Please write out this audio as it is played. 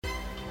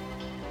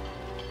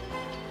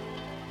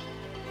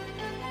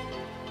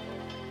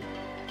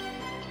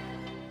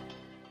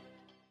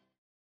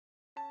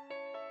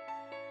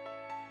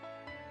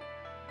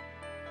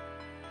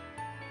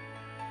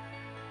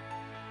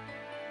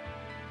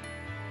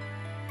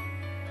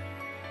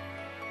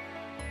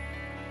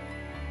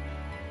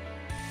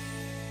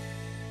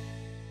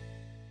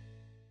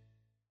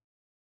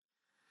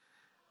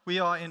We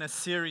are in a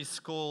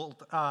series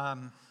called, I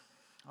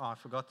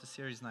forgot the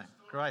series name.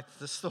 Great,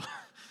 the story.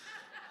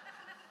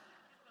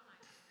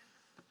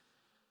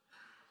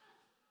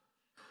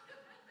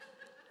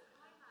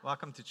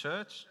 Welcome to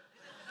church.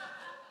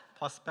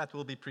 Pastor Pat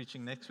will be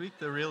preaching next week,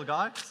 the real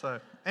guy. So,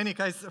 in any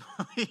case,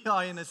 we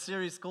are in a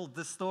series called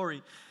The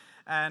Story.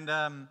 And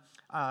I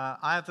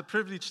have the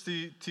privilege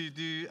to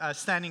do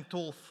Standing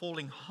Tall,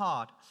 Falling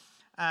Hard.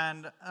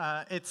 And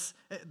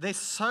there's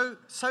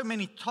so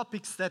many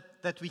topics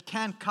that we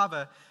can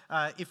cover.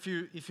 If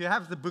you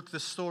have the book, The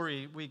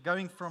Story, we're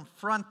going from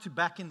front to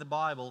back in the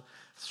Bible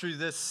through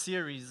this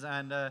series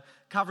and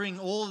covering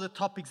all the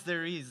topics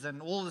there is and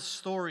all the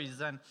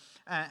stories. And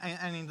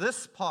in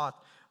this part,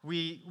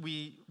 we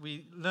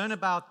learn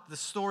about the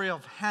story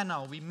of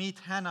Hannah. We meet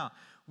Hannah.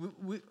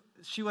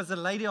 She was a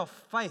lady of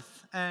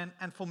faith. And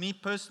for me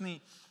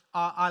personally,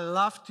 I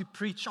love to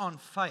preach on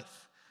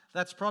faith.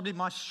 That's probably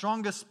my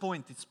strongest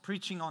point. It's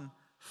preaching on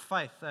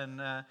faith.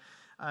 And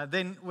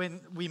then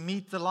when we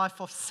meet the life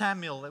of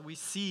Samuel, we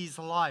see his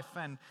life,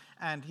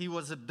 and he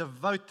was a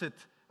devoted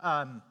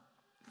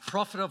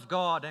prophet of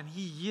God, and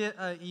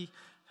he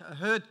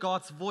heard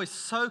God's voice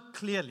so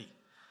clearly.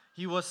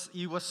 He was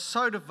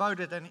so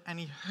devoted, and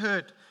he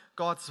heard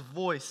God's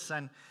voice.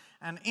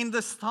 And in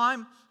this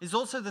time is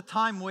also the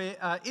time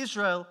where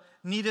Israel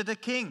needed a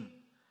king.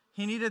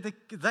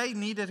 They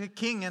needed a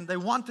king, and they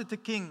wanted a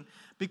king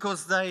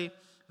because they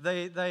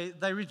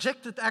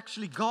rejected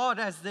actually God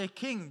as their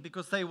king,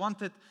 because they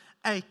wanted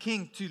a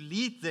king to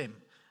lead them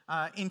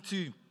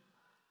into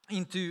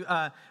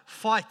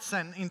fights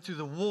and into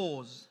the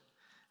wars.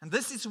 And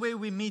this is where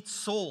we meet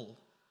Saul,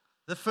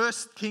 the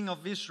first king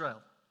of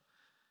Israel.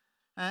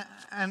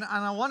 And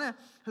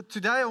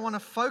today I want to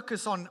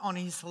focus on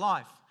his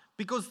life,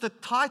 because the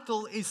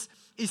title is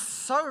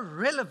so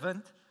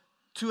relevant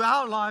to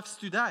our lives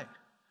today.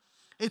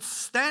 It's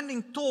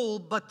standing tall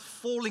but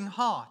falling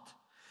hard.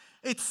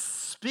 It's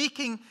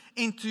speaking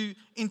into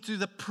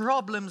the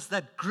problems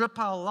that grip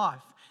our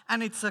life.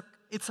 And it's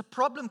a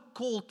problem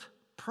called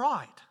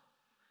pride.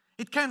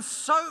 It can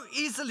so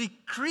easily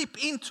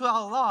creep into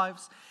our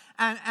lives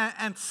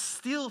and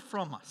steal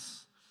from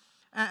us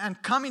and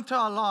come into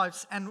our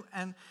lives. And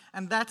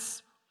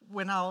that's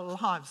when our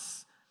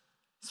lives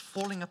is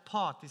falling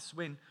apart, is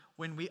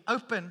when we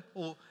open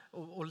or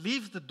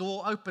leave the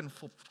door open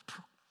for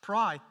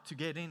pride to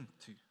get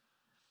into.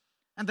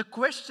 And the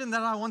question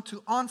that I want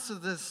to answer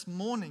this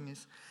morning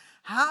is,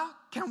 how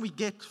can we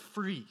get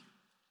free?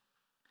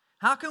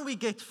 How can we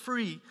get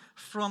free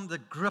from the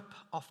grip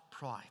of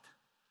pride?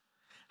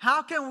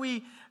 How can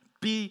we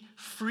be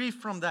free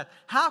from that?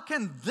 How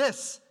can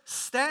this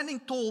standing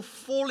tall,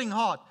 falling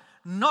hard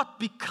not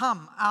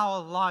become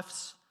our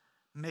life's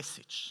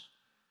message?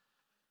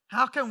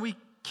 How can we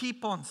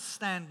keep on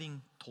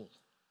standing tall?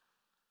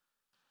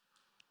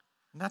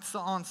 And that's the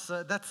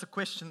answer. That's the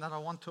question that I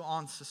want to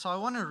answer. So I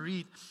want to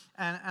read,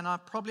 and I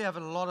probably have a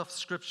lot of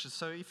scriptures.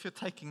 So if you're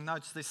taking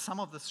notes, there's some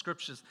of the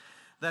scriptures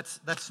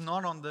that's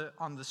not on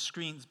the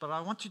screens, but I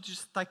want you to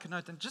just take a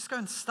note and just go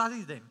and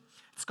study them.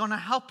 It's going to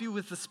help you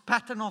with this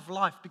pattern of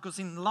life, because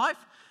in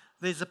life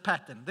there's a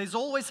pattern. There's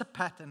always a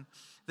pattern.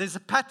 There's a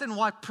pattern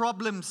why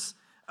problems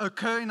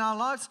occur in our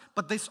lives,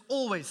 but there's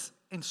always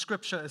in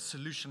Scripture a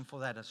solution for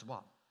that as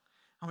well.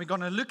 And we're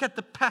going to look at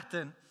the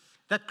pattern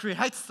that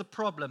creates the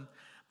problem.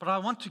 But I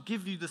want to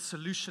give you the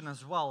solution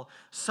as well,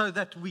 so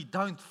that we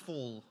don't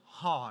fall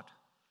hard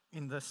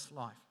in this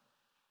life.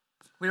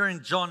 We're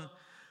in John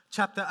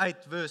chapter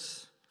 8,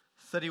 verse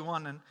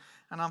 31, and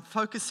I'm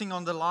focusing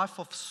on the life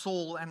of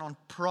Saul and on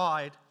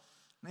pride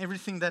and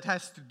everything that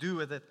has to do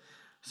with it.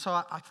 So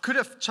I could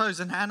have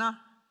chosen Hannah,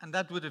 and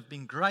that would have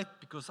been great,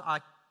 because I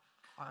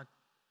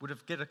would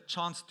have get a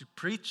chance to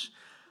preach.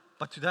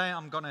 But today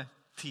I'm going to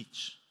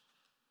teach.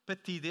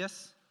 Bit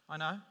tedious, I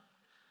know,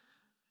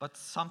 but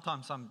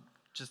sometimes I'm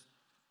just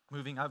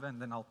moving over and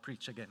then I'll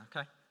preach again,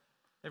 okay?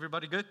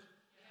 Everybody good?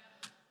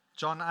 Yeah.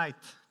 John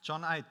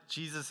 8,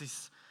 Jesus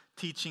is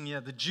teaching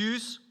here. The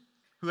Jews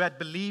who had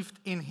believed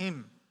in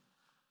him,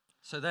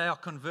 so they are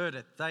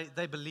converted,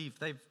 they believe,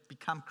 they've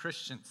become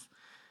Christians.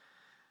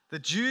 The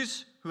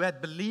Jews who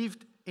had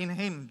believed in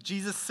him,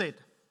 Jesus said,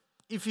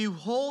 "If you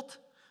hold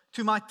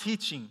to my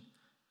teaching,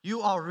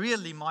 you are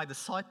really my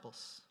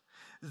disciples.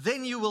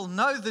 Then you will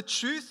know the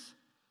truth,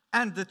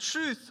 and the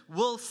truth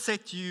will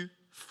set you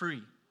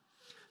free."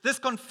 This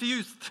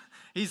confused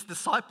his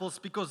disciples,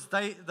 because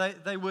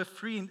they were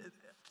free.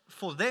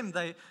 For them,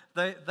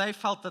 they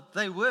felt that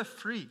they were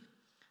free.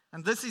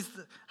 And this is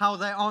how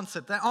they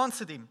answered. They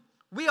answered him,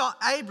 "We are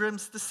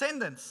Abraham's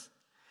descendants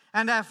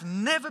and have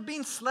never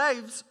been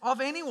slaves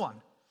of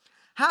anyone.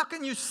 How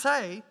can you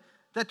say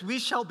that we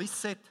shall be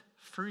set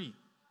free?"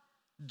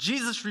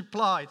 Jesus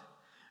replied,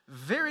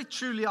 "Very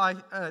truly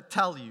I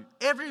tell you,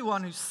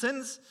 everyone who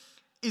sins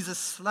is a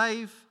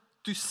slave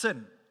to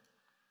sin.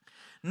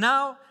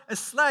 Now, a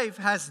slave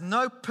has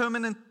no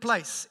permanent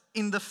place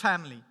in the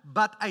family,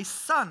 but a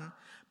son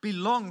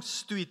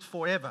belongs to it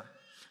forever.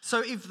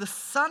 So if the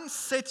Son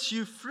sets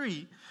you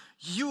free,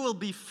 you will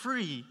be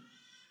free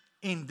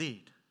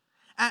indeed.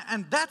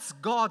 And that's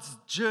God's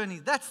journey.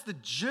 That's the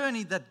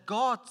journey that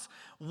God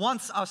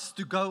wants us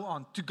to go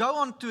on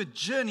to a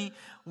journey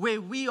where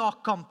we are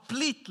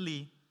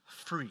completely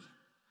free.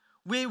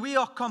 Where we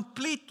are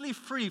completely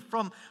free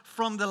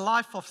from the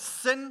life of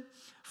sin,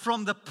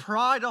 from the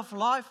pride of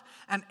life,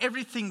 and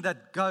everything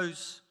that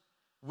goes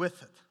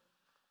with it.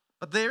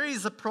 But there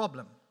is a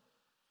problem.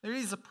 There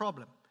is a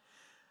problem.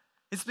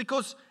 It's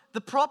because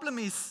the problem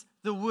is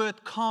the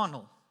word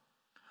carnal.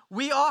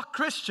 We are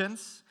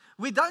Christians.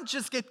 We don't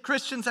just get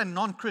Christians and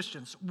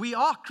non-Christians. We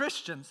are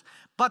Christians,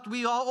 but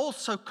we are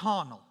also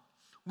carnal.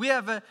 We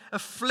have a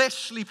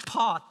fleshly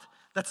part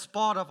that's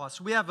part of us.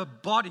 We have a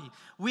body.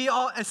 We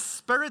are a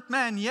spirit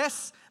man,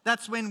 yes.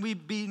 That's when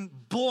we've been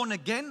born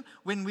again,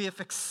 when we have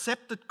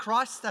accepted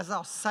Christ as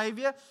our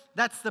Savior.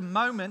 That's the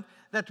moment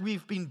that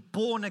we've been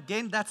born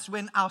again. That's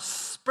when our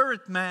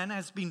spirit man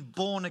has been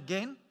born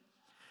again.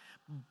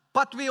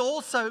 But we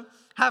also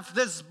have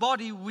this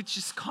body which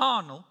is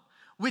carnal,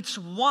 which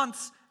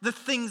wants the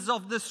things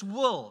of this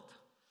world.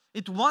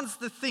 It wants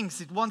the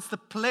things, it wants the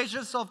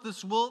pleasures of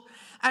this world,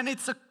 and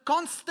it's a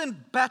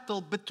constant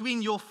battle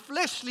between your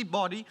fleshly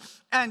body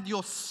and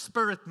your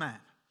spirit man.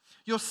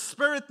 Your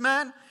spirit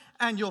man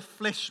and your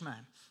flesh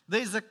man.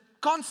 There's a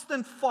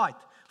constant fight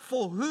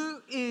for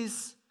who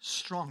is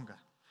stronger.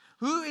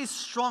 Who is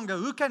stronger?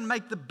 Who can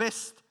make the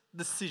best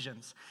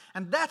decisions?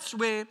 And that's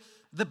where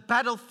the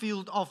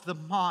battlefield of the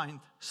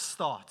mind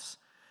starts.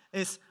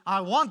 Is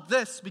I want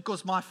this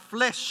because my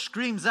flesh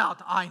screams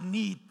out, I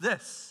need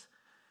this.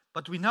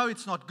 But we know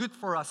it's not good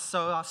for us,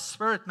 so our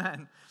spirit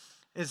man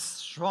is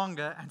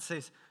stronger and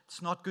says,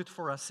 it's not good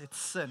for us, it's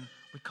sin,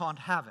 we can't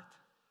have it.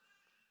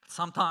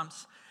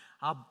 Sometimes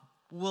our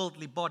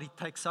worldly body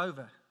takes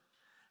over.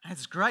 And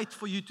it's great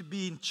for you to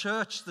be in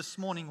church this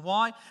morning.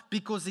 Why?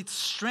 Because it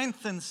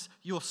strengthens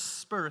your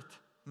spirit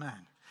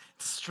man.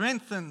 It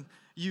strengthens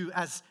you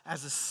as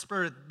a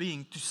spirit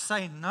being to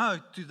say no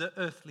to the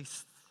earthly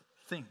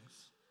things.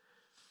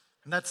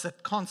 And that's a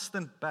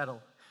constant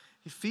battle.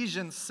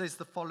 Ephesians says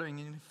the following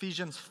in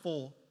Ephesians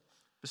 4,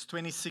 verse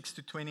 26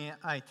 to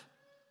 28.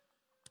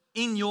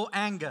 In your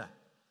anger,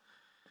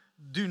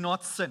 do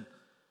not sin.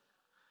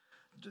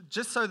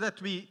 Just so that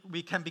we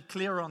can be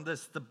clear on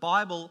this, the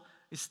Bible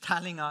is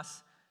telling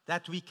us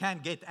that we can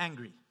get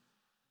angry.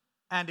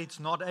 And it's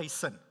not a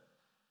sin.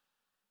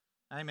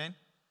 Amen?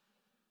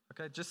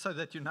 Okay, just so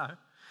that you know.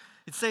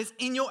 It says,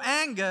 in your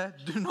anger,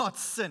 do not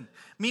sin.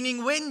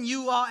 Meaning when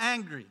you are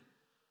angry,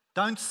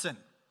 don't sin.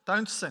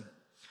 Don't sin.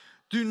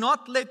 Do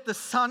not let the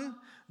sun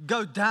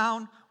go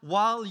down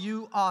while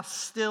you are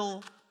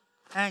still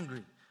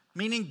angry.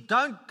 Meaning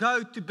don't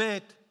go to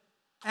bed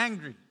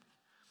angry.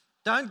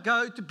 Don't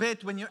go to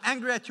bed when you're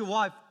angry at your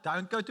wife.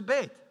 Don't go to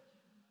bed.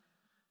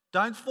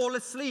 Don't fall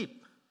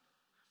asleep.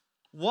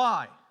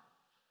 Why?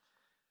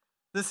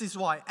 This is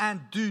why. And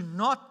do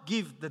not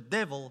give the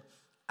devil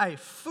a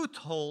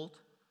foothold.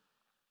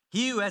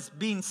 He who has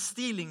been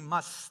stealing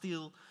must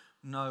steal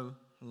no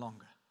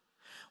longer.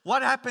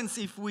 What happens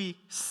if we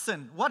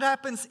sin? What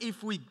happens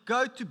if we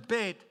go to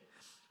bed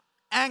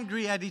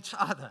angry at each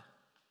other?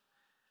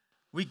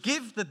 We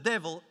give the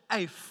devil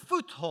a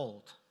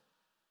foothold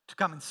to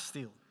come and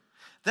steal.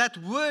 That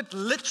word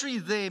literally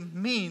there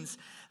means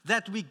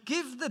that we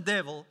give the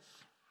devil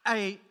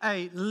a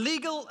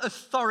legal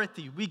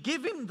authority. We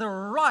give him the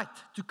right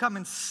to come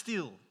and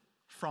steal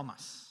from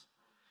us.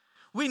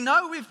 We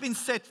know we've been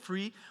set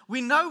free.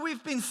 We know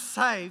we've been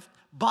saved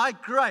by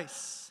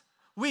grace.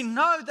 We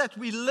know that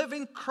we live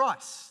in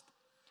Christ.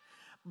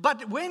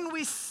 But when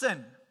we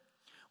sin,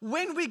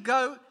 when we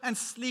go and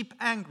sleep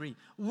angry,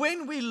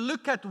 when we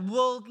look at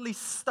worldly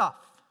stuff,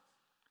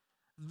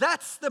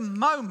 that's the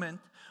moment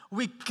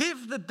we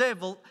give the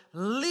devil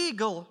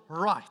legal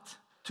right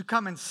to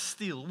come and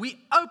steal. We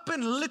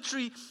open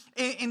literally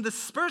in the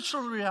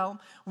spiritual realm,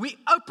 we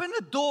open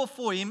a door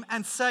for him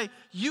and say,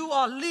 you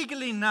are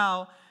legally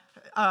now,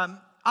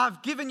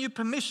 I've given you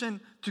permission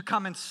to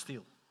come and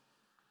steal.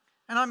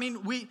 And I mean,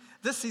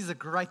 this is a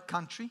great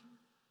country,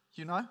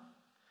 you know.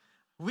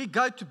 We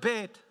go to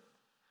bed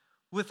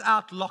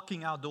without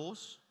locking our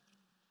doors,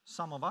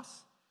 some of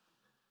us.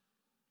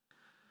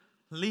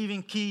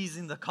 Leaving keys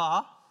in the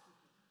car,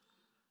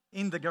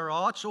 in the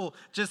garage, or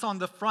just on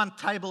the front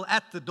table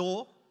at the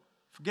door.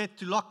 Forget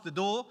to lock the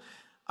door,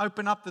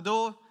 open up the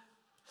door,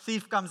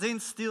 thief comes in,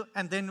 steal,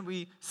 and then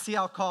we see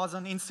our cars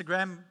on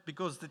Instagram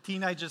because the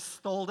teenagers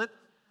stole it.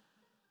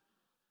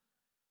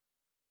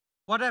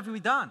 What have we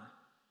done?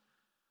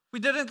 We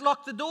didn't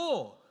lock the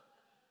door.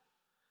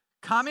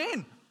 Come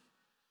in.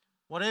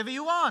 Whatever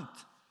you want.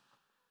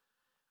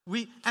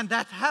 And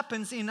that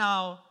happens in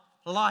our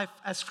life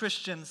as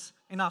Christians,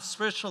 in our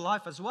spiritual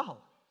life as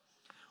well.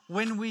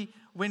 When we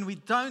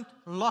don't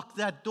lock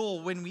that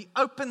door, when we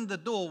open the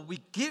door, we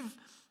give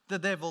the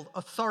devil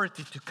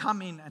authority to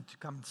come in and to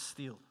come and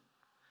steal.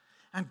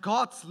 And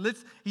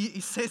he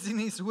says in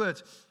his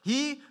words,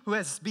 he who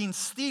has been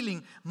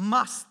stealing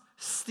must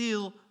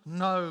steal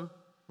no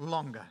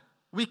longer.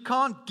 We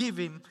can't give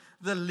him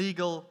the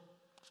legal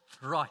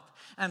right.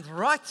 And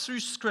right through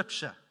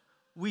Scripture,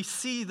 we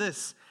see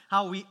this,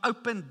 how we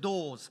open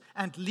doors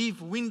and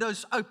leave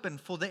windows open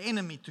for the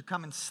enemy to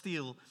come and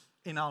steal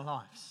in our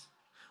lives.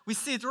 We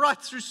see it right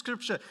through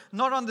Scripture,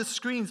 not on the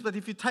screens, but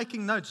if you're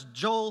taking notes,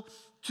 Joel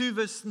 2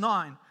 verse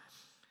 9.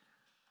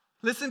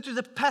 Listen to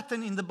the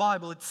pattern in the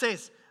Bible. It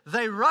says,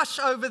 they rush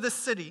over the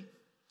city,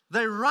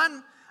 they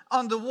run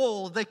on the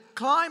wall, they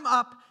climb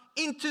up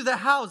into the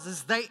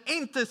houses, they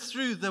enter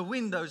through the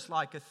windows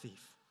like a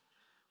thief.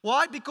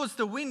 Why? Because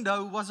the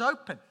window was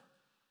open.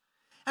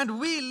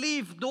 And we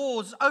leave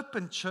doors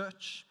open,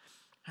 church,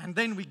 and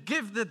then we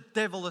give the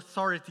devil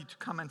authority to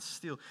come and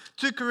steal.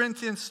 2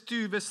 Corinthians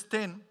 2 verse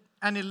 10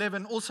 and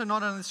 11, also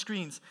not on the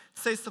screens,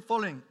 says the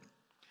following.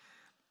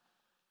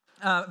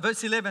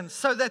 Verse 11,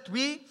 so that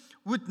we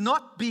would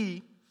not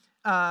be,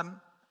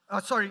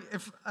 if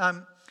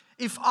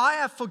I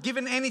have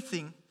forgiven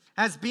anything,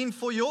 has been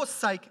for your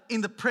sake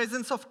in the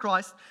presence of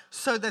Christ,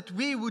 so that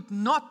we would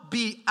not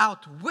be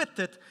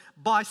outwitted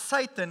by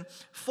Satan,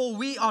 for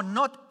we are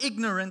not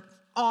ignorant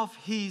of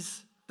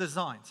his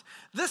designs.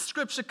 This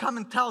scripture comes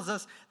and tells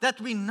us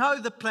that we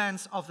know the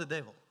plans of the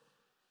devil.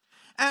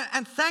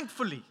 And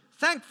thankfully,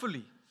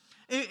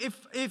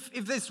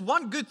 if there's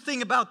one good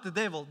thing about the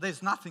devil,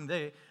 there's nothing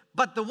there.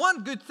 But the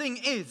one good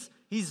thing is,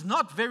 he's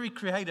not very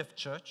creative,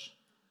 church.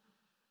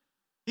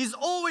 He's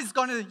always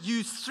going to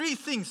use three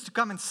things to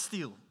come and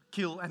steal,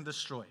 kill, and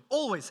destroy.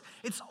 Always.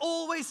 It's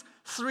always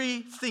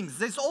three things.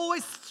 There's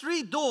always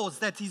three doors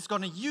that he's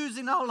going to use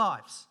in our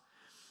lives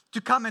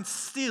to come and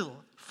steal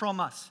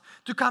from us,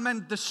 to come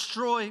and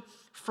destroy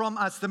from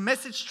us. The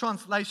Message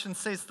translation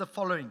says the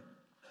following.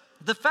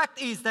 The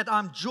fact is that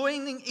I'm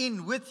joining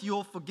in with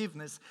your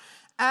forgiveness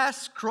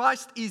as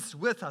Christ is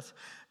with us,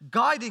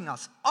 guiding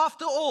us.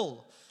 After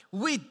all,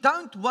 we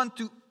don't want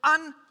to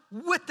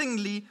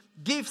unwittingly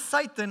give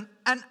Satan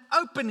an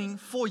opening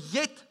for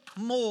yet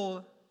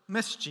more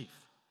mischief.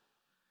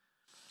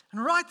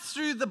 And right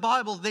through the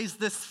Bible, there's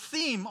this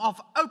theme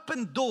of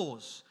open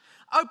doors.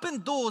 Open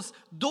doors,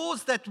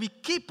 doors that we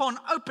keep on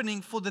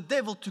opening for the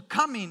devil to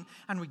come in,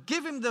 and we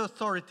give him the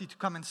authority to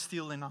come and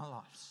steal in our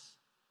lives.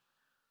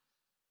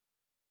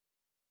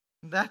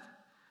 That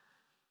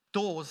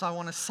doors I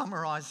want to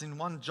summarize in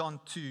 1 John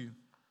 2,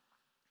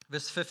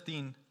 verse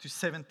 15 to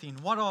 17.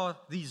 What are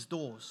these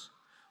doors?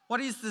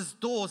 What is these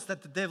doors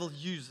that the devil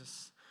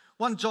uses?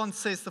 1 John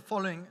says the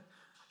following.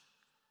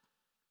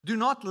 Do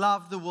not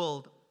love the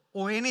world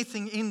or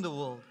anything in the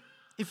world.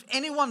 If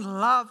anyone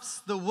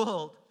loves the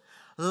world,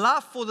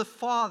 love for the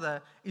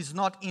Father is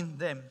not in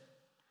them.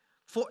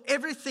 For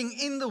everything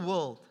in the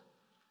world,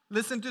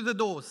 listen to the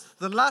doors,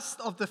 the lust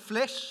of the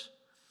flesh,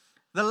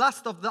 the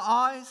lust of the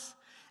eyes,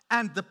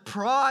 and the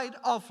pride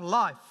of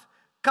life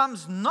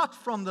comes not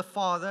from the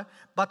Father,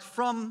 but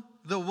from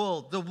the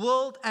world. The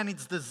world and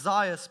its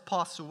desires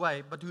pass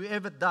away, but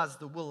whoever does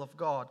the will of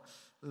God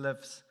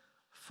lives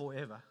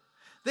forever.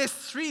 There's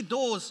three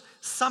doors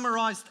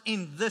summarized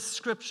in this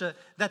scripture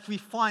that we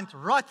find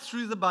right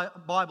through the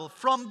Bible,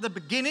 from the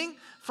beginning,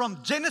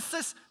 from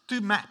Genesis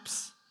to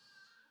maps.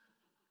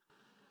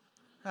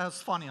 That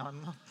was funny.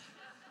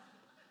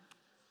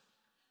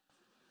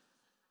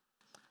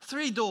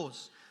 Three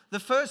doors. The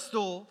first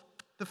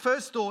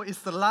door is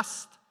the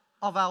lust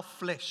of our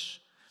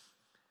flesh.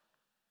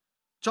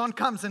 John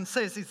comes and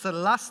says it's the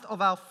lust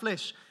of our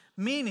flesh,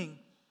 meaning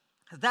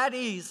that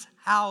is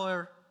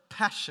our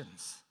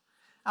passions.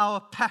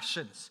 Our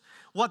passions,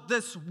 what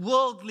this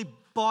worldly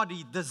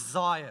body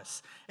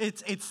desires.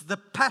 It's the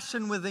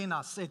passion within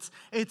us.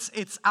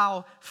 It's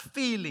our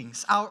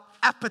feelings, our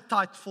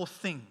appetite for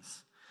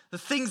things. The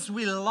things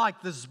we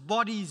like, this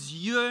body is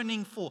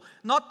yearning for.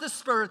 Not the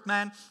spirit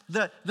man,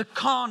 the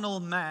carnal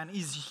man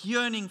is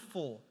yearning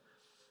for.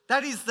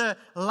 That is the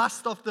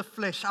lust of the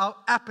flesh, our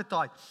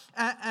appetite.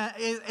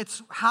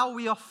 It's how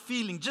we are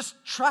feeling.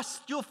 Just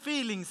trust your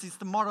feelings is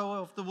the motto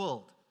of the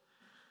world.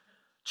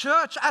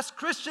 Church, as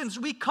Christians,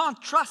 we can't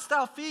trust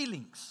our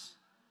feelings.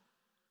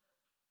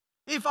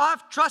 If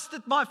I've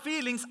trusted my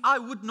feelings, I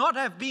would not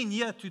have been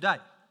here today.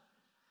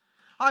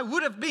 I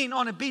would have been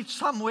on a beach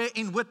somewhere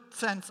in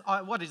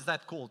Whitsunday. What is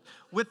that called?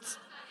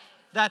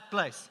 That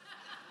place.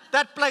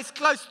 That place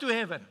close to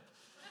heaven.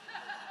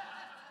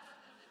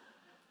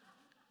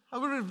 I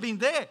would have been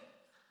there.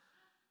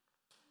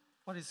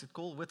 What is it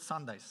called?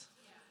 Whitsundays.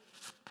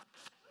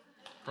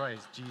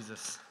 Praise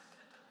Jesus.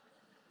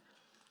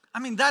 I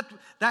mean,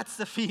 that's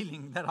the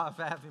feeling that I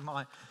have in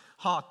my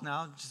heart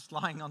now, just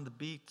lying on the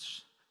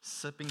beach,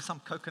 sipping some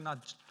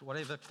coconut,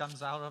 whatever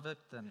comes out of it.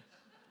 And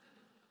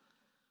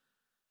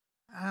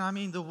I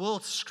mean, the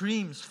world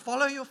screams,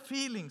 follow your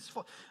feelings.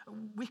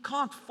 We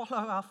can't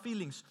follow our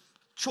feelings.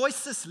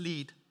 Choices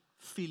lead,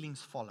 feelings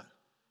follow.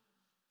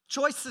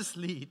 Choices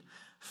lead,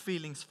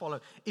 feelings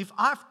follow. If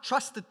I've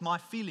trusted my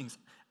feelings,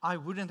 I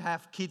wouldn't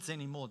have kids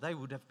anymore. They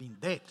would have been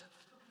dead.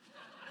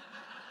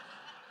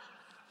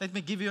 Let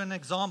me give you an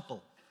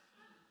example.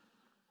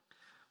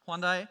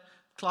 One day,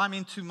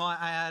 I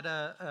had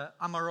a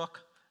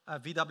Amarok,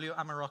 a VW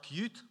Amarok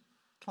Ute.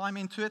 Climb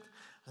into it,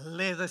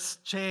 leather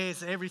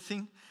chairs,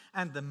 everything,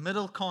 and the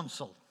middle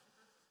console.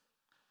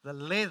 The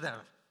leather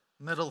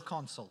middle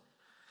console.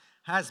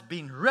 has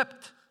been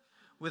ripped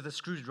with a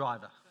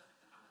screwdriver.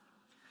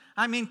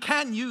 I mean,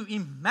 can you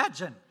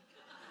imagine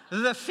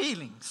the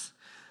feelings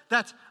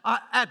that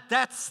at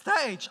that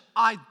stage,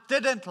 I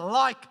didn't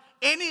like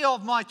any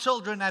of my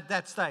children at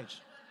that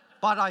stage,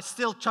 but I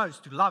still chose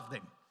to love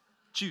them.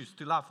 Choose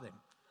to love them.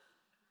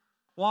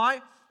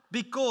 Why?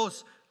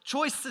 Because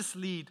choices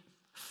lead,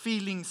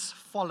 feelings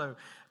follow.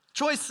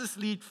 Choices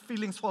lead,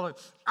 feelings follow.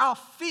 Our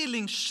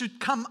feelings should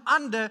come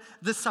under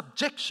the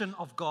subjection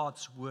of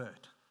God's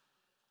word.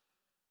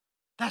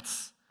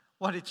 That's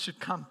what it should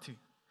come to.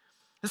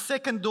 The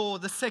second door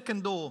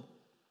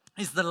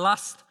is the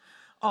lust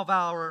of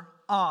our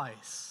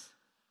eyes.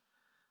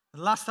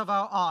 The lust of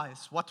our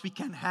eyes, what we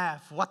can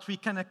have, what we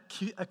can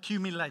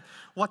accumulate,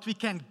 what we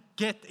can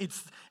get.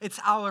 It's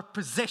our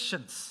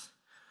possessions.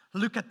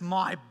 Look at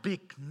my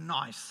big,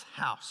 nice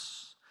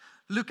house.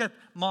 Look at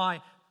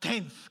my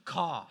 10th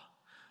car.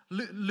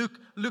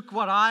 Look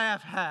what I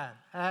have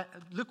had.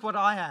 Look what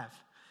I have.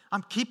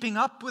 I'm keeping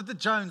up with the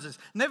Joneses.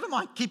 Never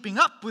mind keeping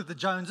up with the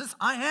Joneses.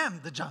 I am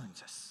the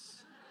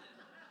Joneses.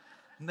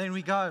 And then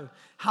we go,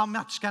 how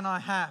much can I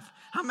have?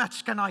 How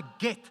much can I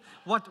get?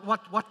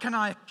 What can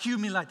I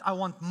accumulate? I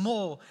want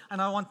more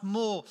and I want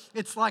more.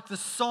 It's like the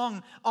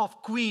song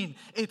of Queen.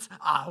 It's,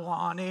 I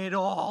want it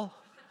all.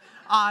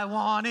 I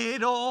want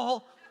it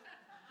all.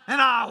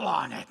 And I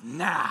want it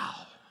now.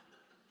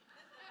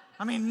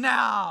 I mean,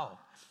 now.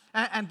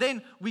 And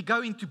then we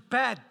go into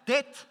bad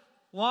debt.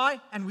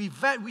 Why? And we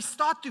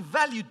start to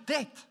value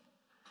debt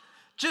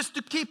just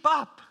to keep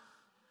up.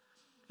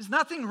 There's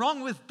nothing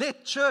wrong with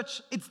debt,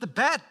 church. It's the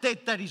bad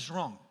debt that is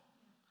wrong.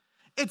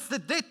 It's the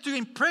debt to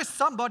impress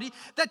somebody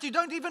that you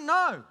don't even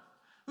know,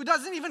 who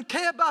doesn't even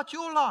care about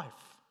your life.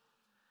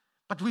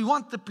 But we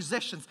want the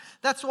possessions.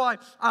 That's why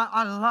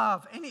I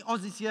love, any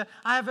Aussies here,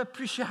 I have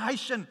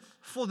appreciation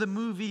for the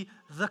movie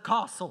The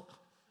Castle.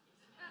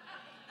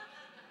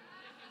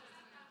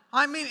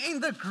 I mean, in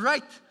the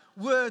great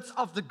words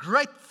of the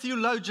great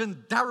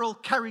theologian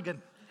Daryl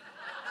Carrigan.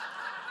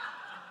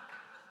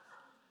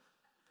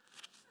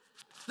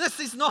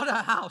 This is not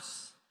a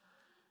house,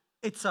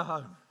 it's a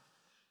home.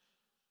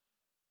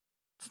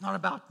 It's not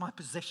about my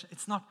possession.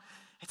 It's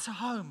a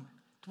home.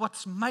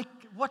 What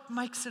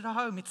makes it a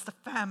home? It's the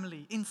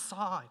family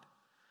inside.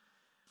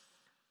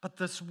 But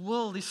this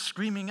world is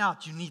screaming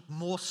out, you need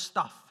more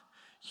stuff.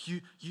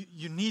 You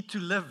need to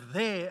live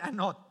there and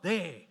not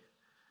there.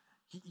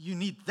 You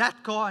need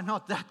that car and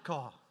not that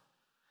car.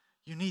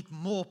 You need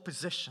more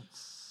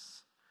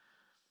possessions.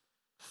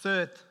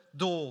 Third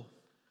door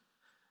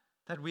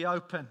that we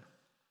open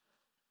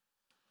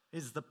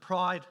is the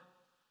pride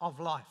of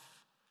life.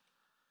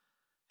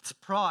 It's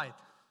pride.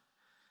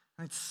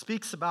 And it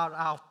speaks about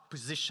our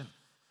position.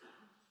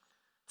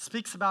 It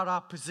speaks about our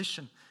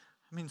position.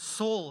 I mean,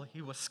 Saul,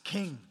 he was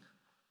king.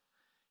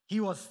 He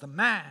was the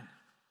man.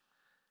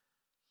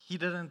 He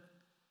didn't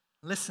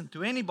listen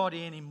to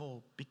anybody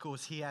anymore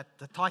because he had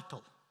the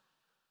title.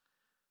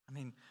 I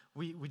mean,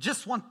 we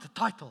just want the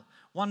title.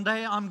 One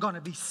day I'm going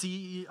to be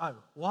CEO.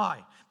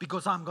 Why?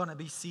 Because I'm going to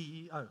be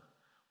CEO.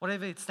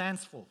 Whatever it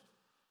stands for.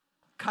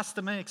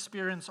 Customer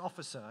Experience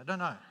Officer. I don't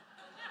know.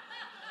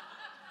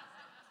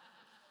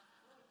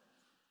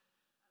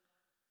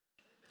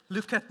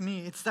 Look at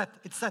me. It's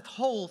that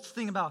whole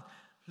thing about,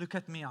 look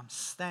at me, I'm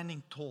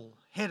standing tall,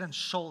 head and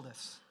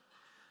shoulders.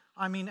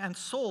 I mean, and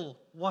Saul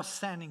was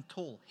standing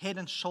tall, head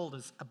and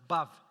shoulders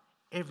above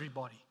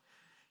everybody.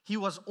 He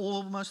was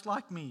almost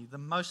like me, the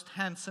most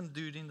handsome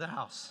dude in the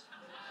house.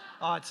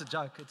 Oh, it's a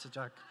joke.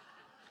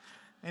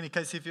 In any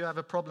case, if you have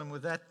a problem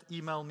with that,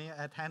 email me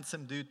at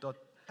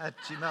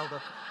handsomedude@gmail.com.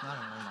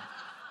 No.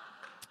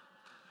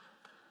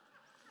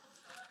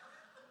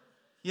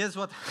 Here's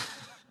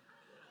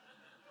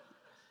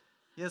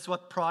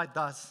what pride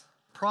does.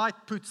 Pride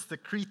puts the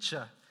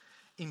creature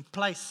in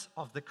place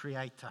of the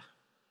Creator.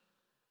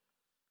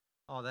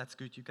 Oh, that's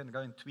good. You can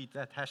go and tweet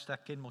that,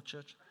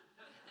 #KenmoreChurch.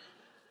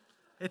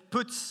 It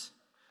puts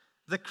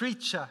the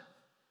creature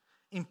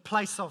in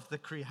place of the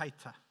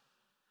Creator.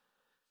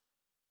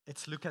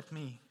 It's look at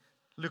me.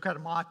 Look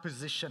at my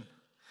position.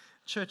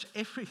 Church,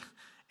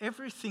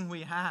 everything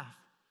we have,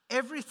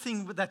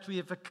 everything that we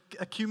have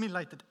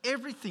accumulated,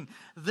 everything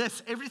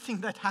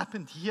that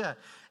happened here,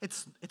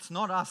 it's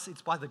not us,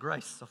 it's by the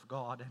grace of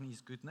God and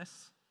His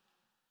goodness.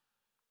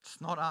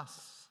 It's not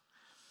us.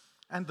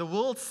 And the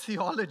world's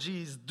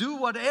theology is do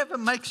whatever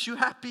makes you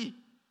happy.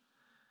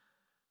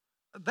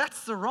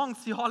 That's the wrong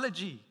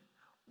theology.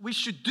 We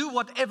should do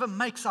whatever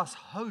makes us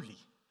holy,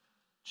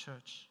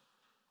 church.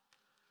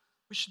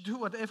 We should do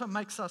whatever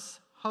makes us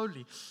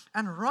holy.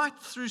 And right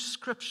through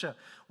Scripture,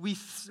 we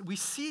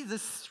see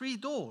these three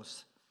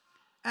doors.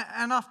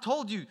 And I've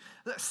told you,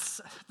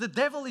 the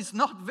devil is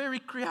not very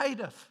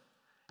creative.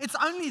 It's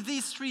only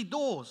these three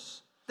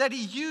doors that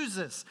he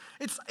uses.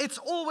 It's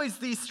always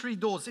these three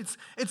doors.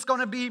 It's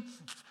going to be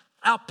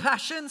our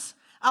passions,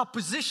 our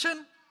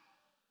position,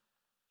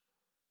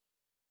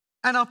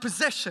 and our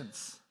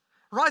possessions.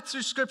 Right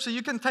through Scripture,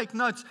 you can take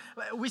notes.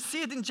 We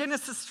see it in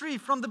Genesis 3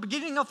 from the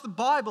beginning of the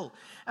Bible.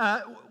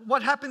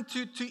 What happened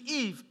to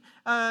Eve?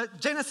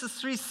 Genesis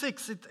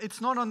 3:6,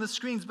 it's not on the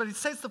screens, but it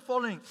says the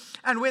following.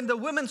 And when the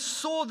woman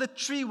saw the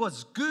tree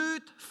was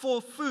good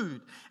for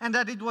food, and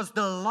that it was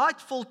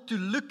delightful to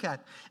look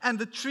at, and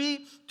the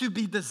tree to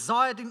be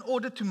desired in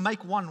order to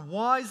make one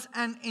wise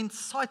and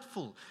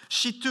insightful,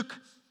 she took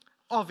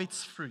of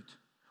its fruit.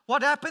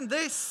 What happened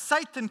there?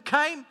 Satan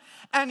came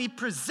and he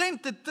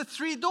presented the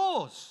three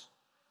doors.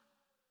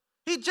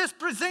 He just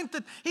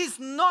presented. He's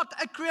not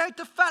a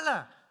creative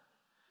fella.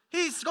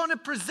 He's going to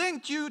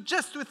present you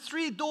just with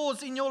three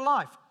doors in your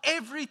life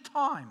every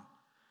time.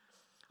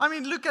 I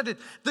mean, look at it.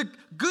 The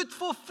good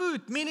for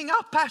food, meaning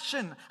our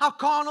passion, our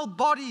carnal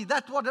body,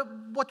 that's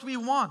what we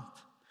want.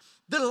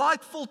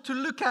 Delightful to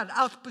look at,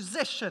 our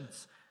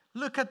possessions.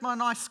 Look at my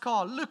nice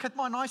car. Look at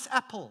my nice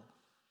apple.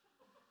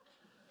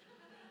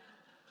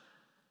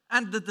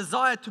 And the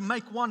desire to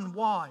make one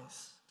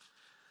wise.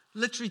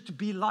 Literally to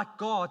be like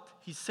God,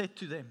 he said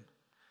to them.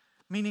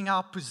 Meaning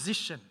our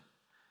position.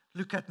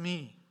 Look at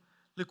me.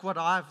 Look what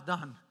I've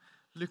done.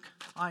 Look,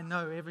 I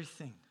know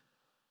everything.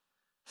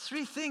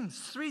 Three things,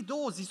 three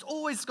doors he's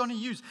always going to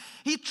use.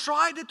 He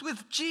tried it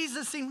with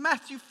Jesus in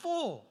Matthew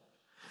 4.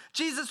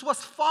 Jesus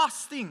was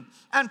fasting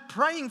and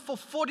praying for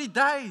 40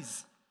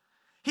 days.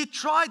 He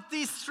tried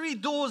these three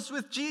doors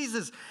with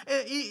Jesus.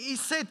 He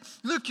said,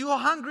 look, you are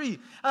hungry,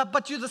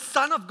 but you're the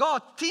Son of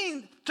God.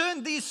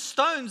 Turn these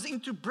stones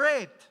into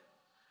bread.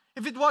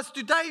 If it was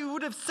today, he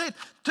would have said,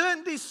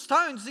 turn these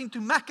stones into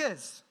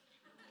Maccas.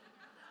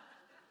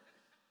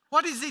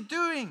 What is he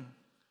doing?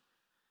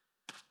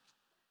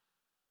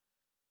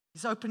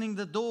 He's opening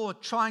the door,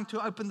 trying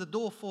to open the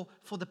door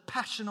for the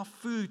passion of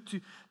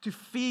food, to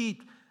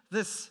feed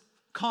this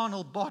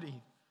carnal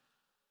body.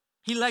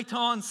 He later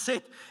on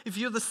said, if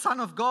you're the Son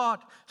of God,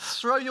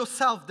 throw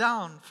yourself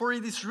down, for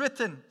it is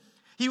written,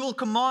 he will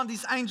command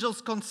his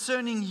angels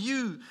concerning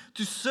you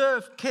to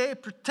serve, care,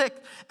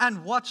 protect,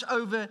 and watch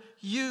over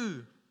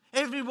you.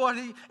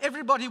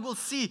 Everybody will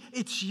see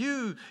it's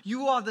you.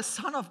 You are the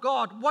Son of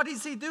God. What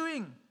is he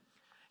doing?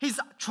 He's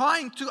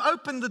trying to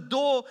open the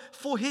door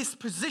for his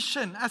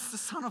position as the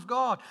Son of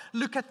God.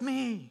 Look at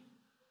me.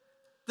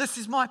 This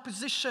is my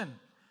position.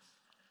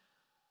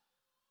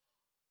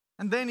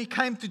 And then he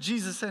came to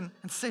Jesus and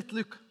said,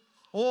 look,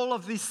 all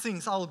of these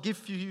things I'll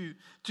give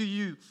to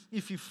you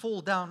if you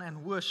fall down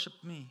and worship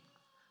me.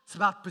 It's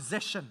about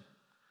possession.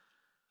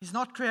 He's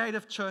not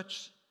creative,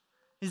 church.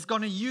 He's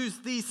going to use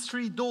these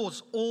three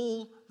doors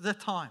all the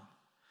time.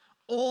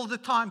 All the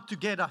time to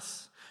get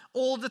us.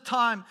 All the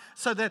time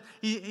so that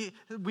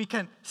we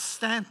can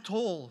stand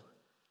tall.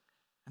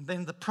 And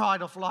then the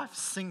pride of life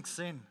sinks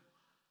in.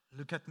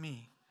 Look at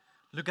me.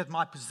 Look at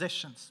my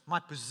possessions, my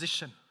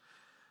position.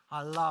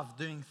 I love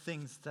doing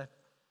things that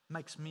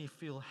makes me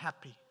feel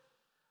happy.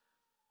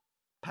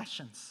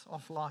 Passions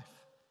of life.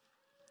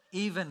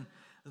 Even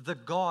the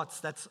gods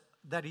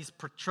that is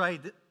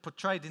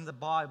portrayed in the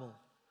Bible.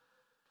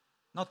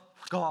 Not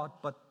God,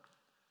 but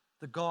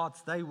the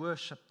gods they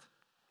worshipped.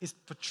 Is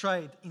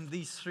portrayed in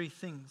these three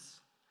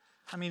things.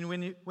 I mean,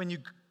 when you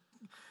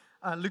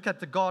look at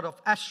the god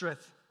of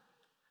Ashtoreth,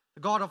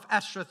 the god of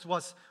Ashtoreth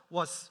was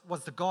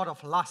the god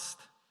of lust.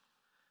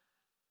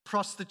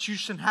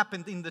 Prostitution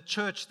happened in the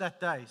church that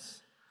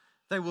days.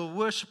 They were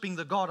worshiping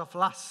the god of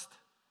lust.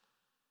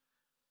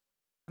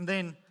 And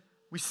then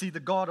we see the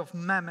god of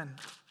mammon,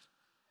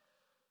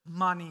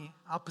 money,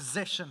 our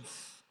possessions,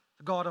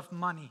 the god of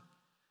money.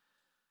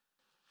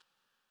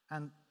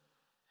 And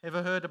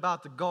ever heard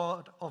about the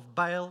god of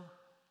Baal?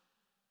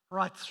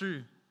 Right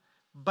through.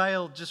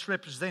 Baal just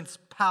represents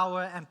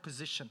power and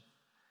position.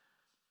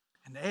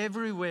 And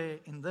everywhere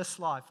in this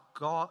life,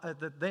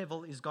 the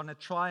devil is going to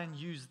try and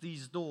use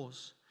these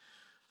doors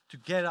to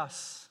get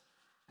us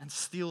and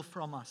steal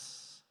from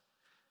us.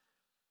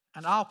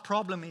 And our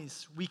problem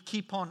is we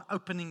keep on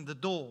opening the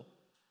door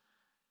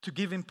to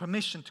give him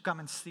permission to come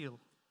and steal.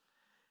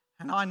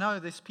 And I know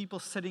there's people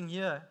sitting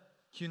here,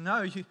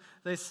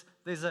 there's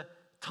a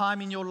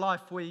time in your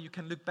life where you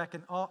can look back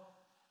and,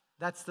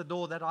 that's the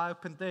door that I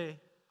opened there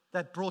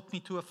that brought me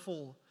to a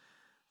fall.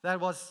 That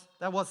was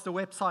the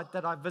website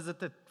that I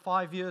visited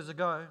 5 years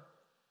ago,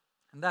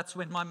 and that's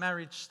when my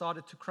marriage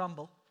started to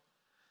crumble.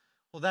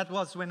 Or that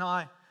was when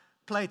I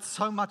played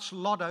so much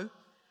lotto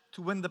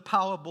to win the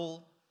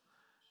Powerball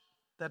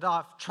that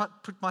I've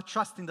put my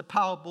trust in the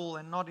Powerball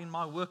and not in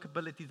my work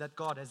ability that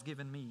God has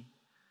given me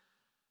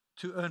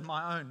to earn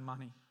my own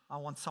money. I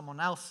want someone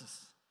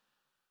else's.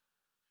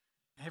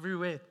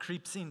 Everywhere it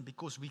creeps in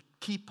because we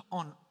keep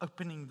on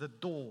opening the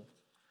door.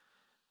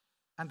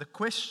 And the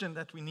question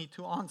that we need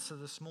to answer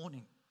this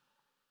morning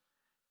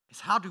is,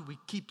 how do we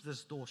keep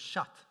this door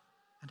shut?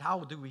 And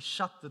how do we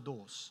shut the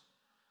doors?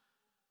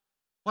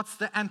 What's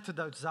the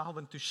antidote,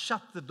 Zalvin, to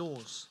shut the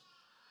doors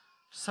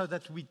so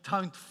that we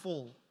don't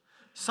fall?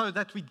 So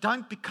that we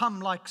don't become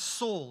like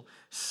Saul,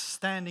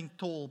 standing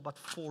tall but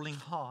falling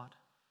hard.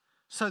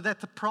 So that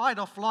the pride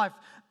of life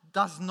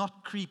does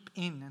not creep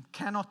in and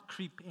cannot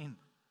creep in.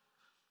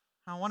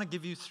 I want to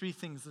give you three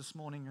things this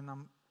morning, and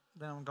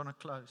then I'm going to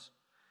close.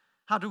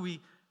 How do we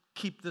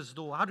keep this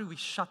door? How do we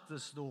shut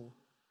this door?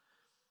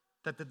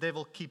 that the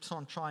devil keeps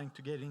on trying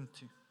to get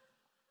into.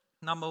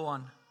 Number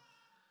one,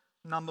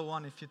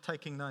 if you're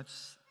taking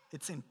notes,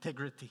 it's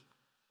integrity.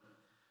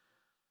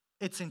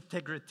 It's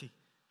integrity.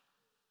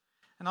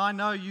 And I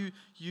know you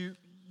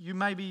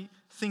may be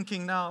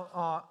thinking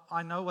now,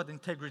 I know what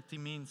integrity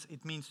means.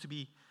 It means to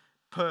be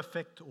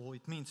perfect, or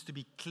it means to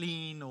be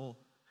clean, or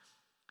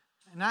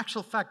in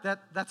actual fact,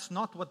 that's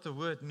not what the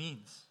word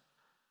means.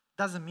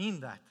 It doesn't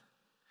mean that.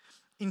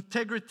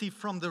 Integrity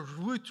from the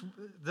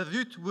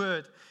root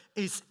word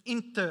is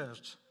interg.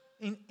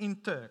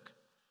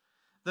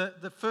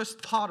 The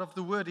first part of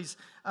the word is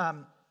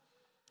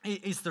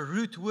the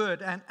root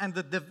word, and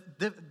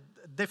the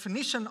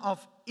definition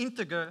of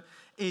integer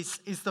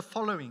is the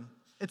following.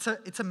 It's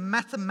a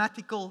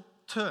mathematical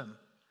term.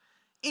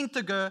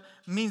 Integer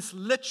means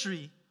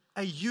literally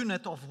a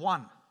unit of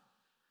one.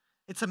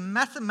 It's a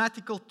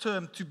mathematical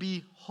term to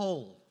be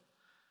whole,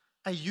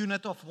 a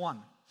unit of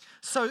one.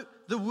 So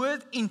the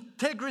word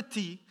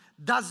integrity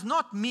does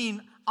not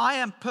mean I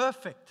am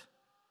perfect.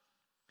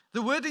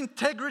 The word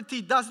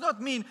integrity does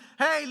not mean,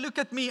 hey, look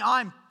at me,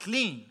 I'm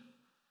clean.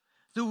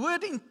 The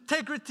word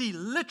integrity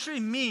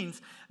literally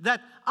means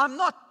that I'm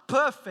not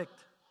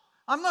perfect,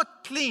 I'm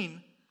not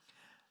clean,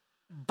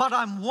 but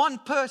I'm one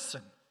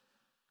person.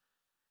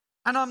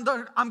 And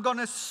I'm going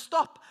to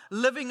stop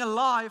living a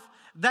life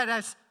that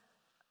has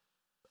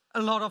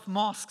a lot of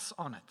masks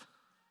on it.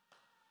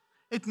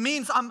 It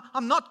means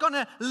I'm not going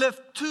to live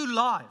two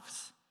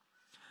lives.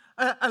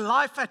 A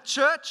life at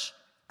church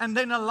and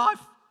then a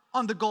life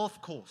on the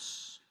golf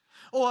course.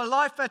 Or a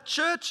life at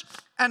church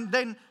and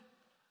then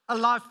a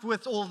life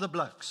with all the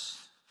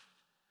blokes.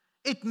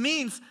 It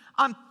means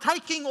I'm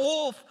taking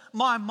off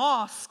my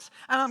masks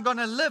and I'm going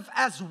to live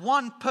as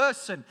one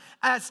person,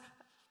 as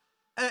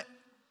a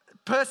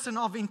person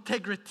of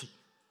integrity.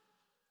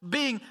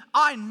 Being,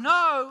 I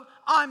know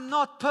I'm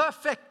not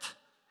perfect,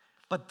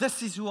 but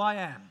this is who I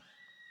am.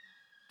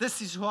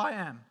 This is who I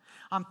am.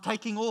 I'm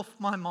taking off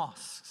my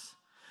masks.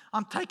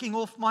 I'm taking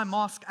off my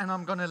mask and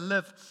I'm going to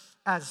live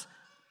as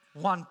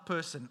one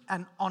person,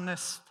 an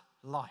honest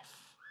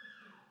life.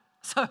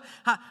 So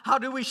how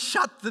do we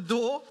shut the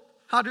door?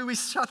 How do we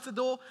shut the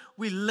door?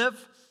 We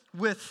live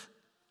with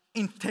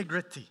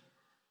integrity.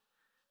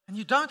 And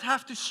you don't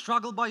have to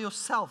struggle by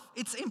yourself.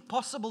 It's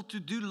impossible to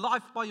do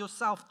life by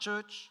yourself,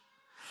 church.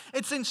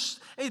 It's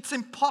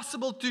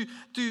impossible to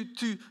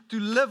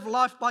live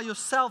life by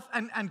yourself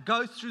and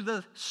go through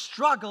the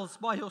struggles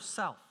by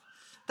yourself.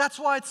 That's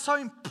why it's so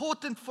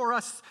important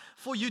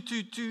for you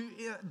to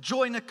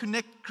join a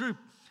Connect group,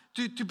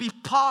 to be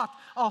part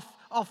of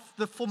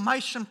the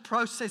formation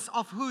process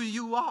of who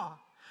you are.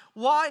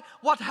 Why?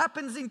 What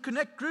happens in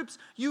Connect groups?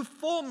 You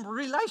form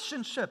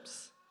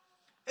relationships.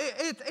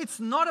 It's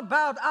not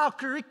about our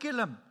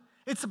curriculum.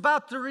 It's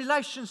about the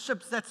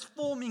relationships that's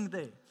forming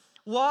there.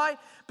 Why?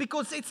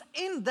 Because it's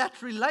in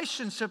that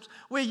relationships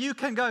where you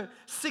can go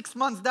 6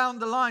 months down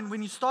the line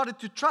when you started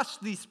to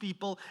trust these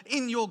people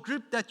in your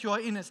group that you are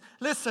in.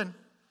 Listen,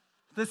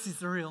 this is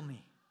the real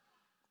me.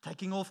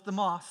 Taking off the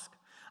mask,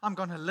 I'm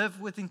going to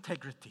live with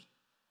integrity.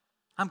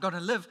 I'm going to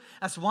live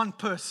as one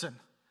person.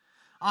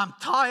 I'm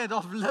tired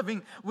of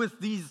living with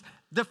these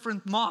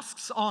different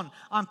masks on.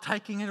 I'm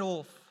taking it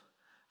off.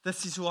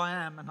 This is who I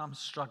am, and I'm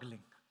struggling.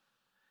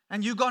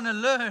 And you're going to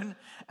learn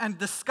and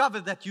discover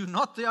that you're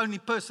not the only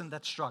person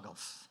that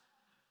struggles.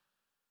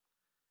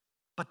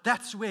 But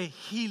that's where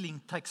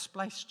healing takes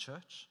place,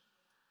 church.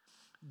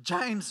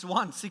 James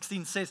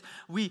 1:16 says,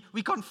 we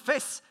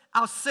confess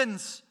our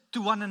sins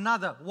to one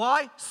another.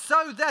 Why?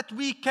 So that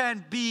we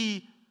can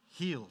be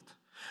healed.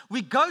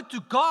 We go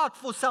to God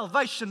for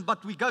salvation,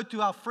 but we go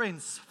to our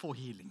friends for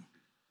healing.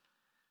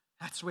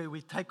 That's where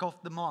we take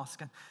off the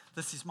mask. And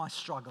this is my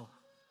struggle.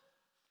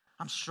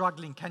 I'm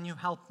struggling. Can you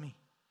help me?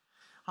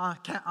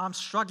 I'm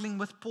struggling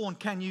with porn.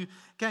 Can you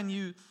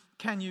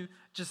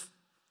just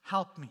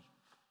help me?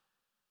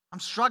 I'm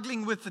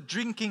struggling with the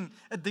drinking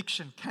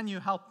addiction. Can you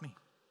help me?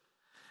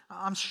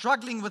 I'm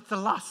struggling with the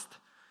lust.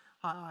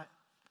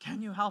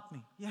 Can you help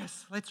me?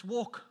 Yes, let's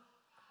walk.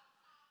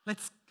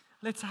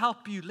 Let's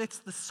help you. Let's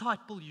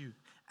disciple you.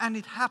 And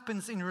it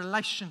happens in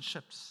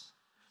relationships.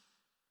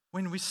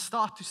 When we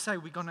start to say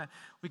we're gonna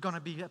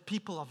be a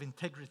people of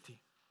integrity,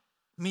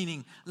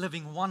 meaning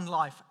living one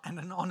life and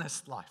an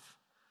honest life.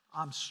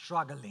 I'm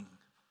struggling,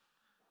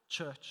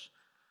 church.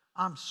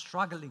 I'm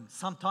struggling.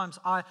 Sometimes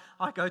I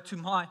go to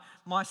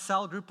my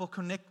cell group or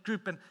Connect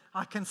group and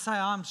I can say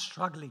I'm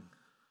struggling.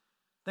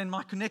 Then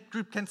my Connect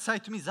group can say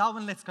to me,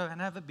 Zalvin, let's go and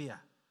have a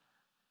beer.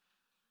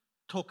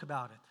 Talk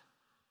about it.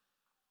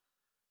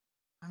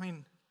 I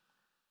mean,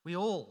 we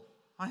all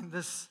are in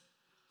this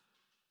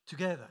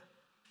together.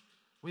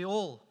 We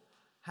all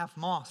have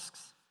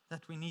masks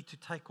that we need to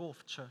take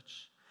off,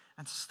 church,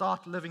 and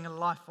start living a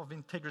life of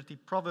integrity.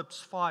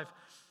 Proverbs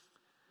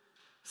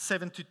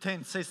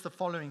 5:7-10 says the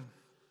following.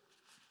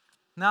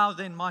 Now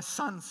then, my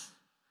sons,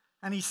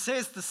 and he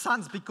says the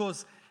sons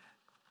because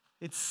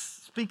it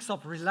speaks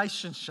of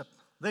relationship.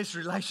 There's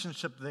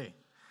relationship there.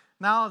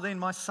 Now then,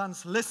 my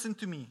sons, listen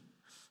to me.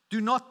 Do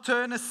not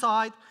turn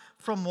aside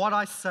from what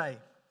I say.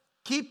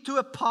 Keep to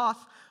a path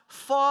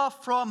far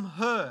from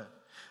her.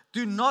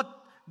 Do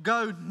not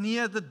go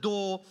near the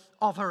door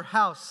of her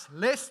house,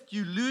 lest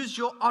you lose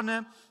your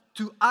honor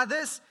to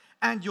others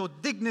and your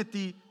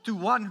dignity to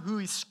one who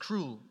is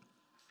cruel.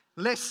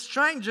 Lest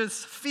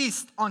strangers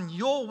feast on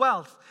your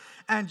wealth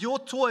and your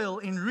toil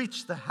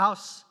enrich the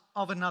house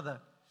of another.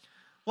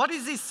 What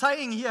is he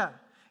saying here?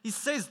 He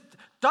says,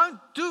 don't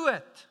do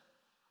it.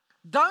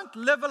 Don't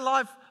live a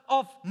life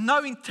of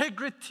no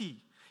integrity.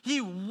 He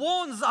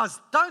warns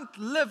us, don't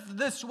live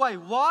this way.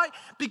 Why?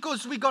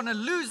 Because we're going to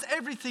lose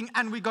everything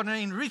and we're going to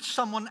enrich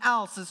someone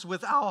else's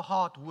with our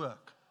hard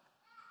work.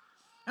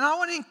 And I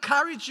want to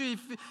encourage you,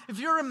 if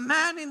you're a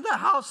man in the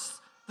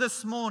house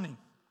this morning,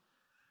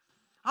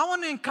 I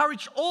want to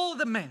encourage all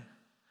the men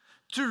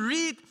to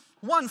read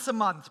once a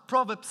month,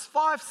 Proverbs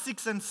 5,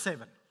 6, and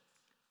 7.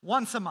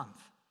 Once a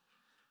month.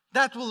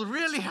 That will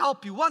really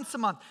help you. Once a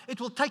month.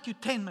 It will take you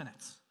 10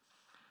 minutes.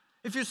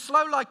 If you're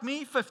slow like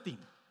me, 15.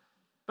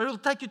 But it will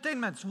take you 10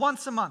 minutes,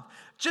 once a month,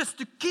 just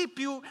to keep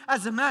you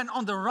as a man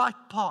on the right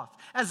path,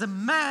 as a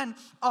man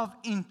of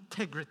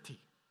integrity.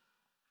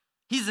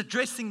 He's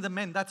addressing the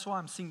men. That's why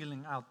I'm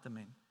singling out the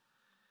men.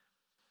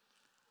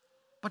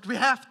 But we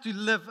have to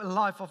live a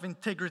life of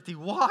integrity.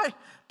 Why?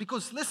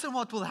 Because listen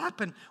what will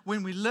happen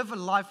when we live a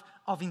life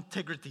of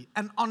integrity,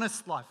 an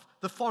honest life.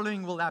 The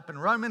following will happen.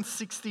 Romans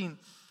 6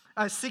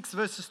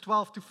 verses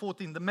 12 to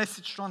 14, the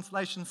Message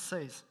translation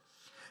says,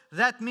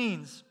 that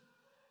means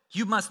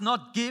you must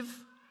not give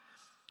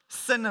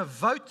sin a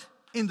vote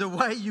in the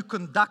way you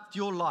conduct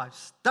your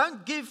lives.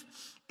 Don't give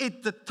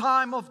it the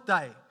time of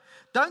day.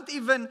 Don't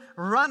even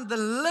run the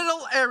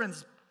little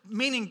errands,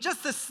 meaning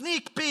just a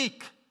sneak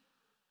peek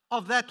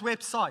of that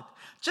website.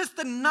 Just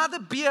another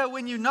beer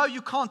when you know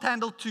you can't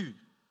handle two.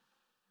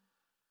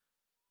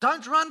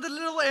 Don't run the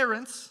little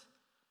errands.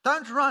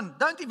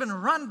 Don't even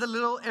run the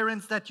little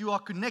errands that you are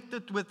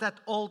connected with that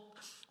old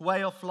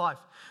way of life.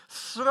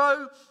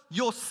 Throw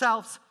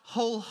yourselves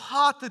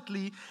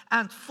wholeheartedly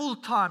and full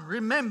time.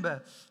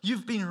 Remember,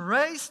 you've been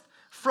raised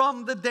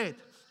from the dead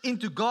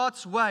into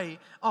God's way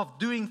of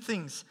doing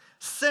things.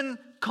 Sin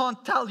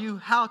can't tell you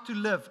how to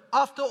live.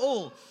 After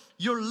all,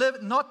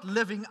 you're not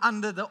living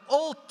under the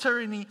old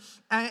tyranny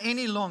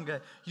any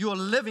longer. You're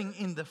living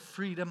in the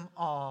freedom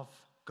of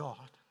God.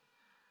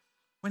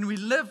 When we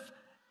live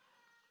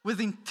with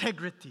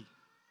integrity,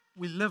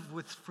 we live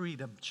with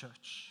freedom,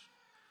 church.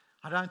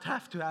 I don't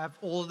have to have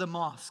all the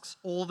masks,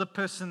 all the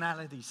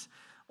personalities,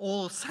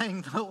 all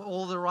saying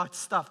all the right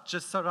stuff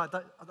just so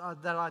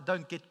that I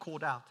don't get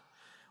caught out.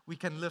 We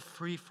can live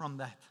free from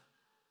that.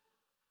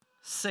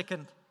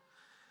 Second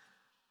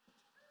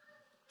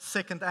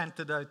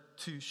antidote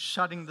to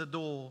shutting the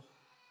door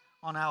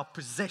on our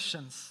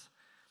possessions.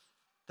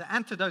 The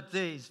antidote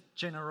there is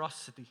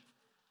generosity.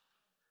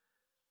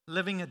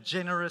 Living a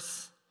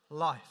generous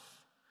life.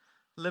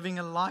 Living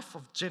a life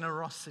of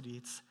generosity.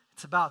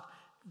 It's about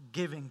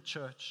giving,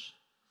 church.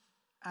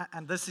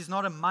 And this is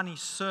not a money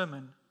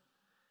sermon,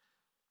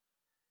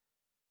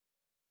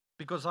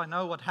 because I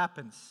know what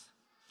happens.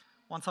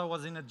 Once I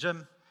was in a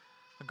gym,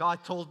 a guy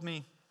told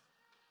me,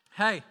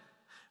 hey,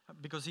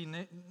 because he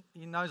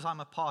knows I'm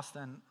a pastor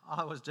and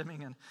I was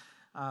gymming,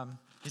 and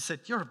he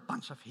said, you're a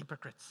bunch of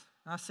hypocrites.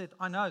 And I said,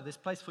 I know, there's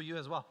place for you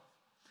as well.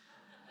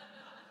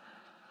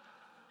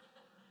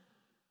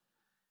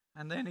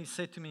 And then he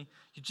said to me,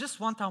 you just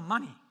want our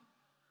money.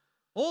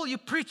 All you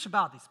preach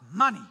about is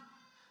money.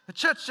 The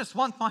church just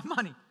wants my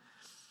money.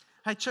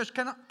 Hey, church,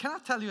 can I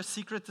tell you a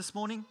secret this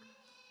morning?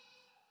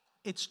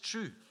 It's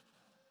true.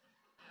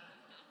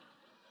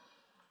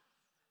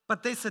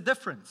 But there's a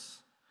difference.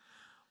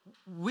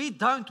 We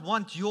don't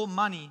want your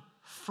money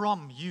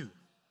from you.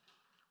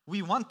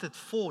 We want it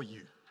for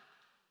you.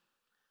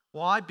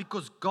 Why?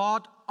 Because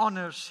God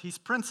honors His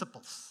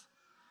principles.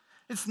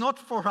 It's not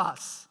for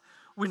us.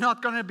 We're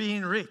not going to be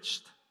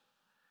enriched.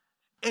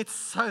 It's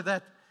so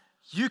that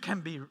you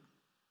can be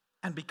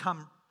and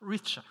become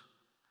richer.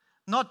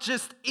 Not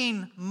just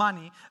in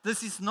money.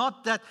 This is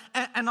not that,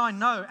 and I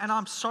know, and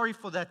I'm sorry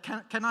for that.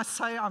 Can I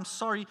say I'm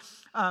sorry,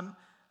 and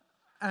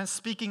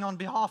speaking on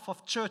behalf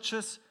of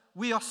churches,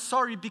 we are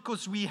sorry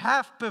because we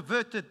have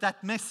perverted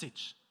that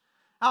message.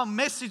 Our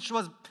message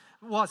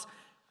was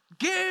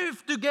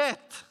give to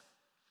get.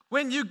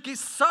 When you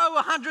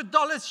sow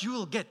 $100, you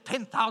will get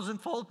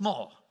 10,000-fold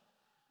more.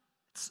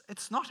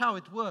 It's not how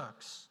it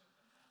works.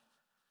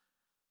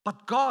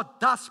 But God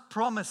does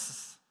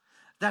promise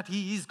that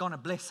He is going to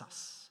bless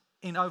us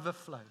in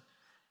overflow.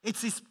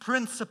 It's His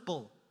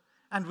principle.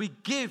 And we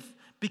give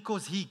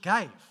because He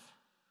gave.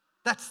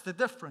 That's the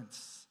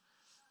difference.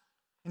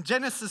 In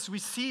Genesis, we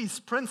see His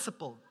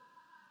principle.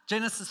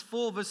 Genesis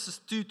 4 verses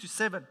 2 to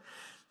 7.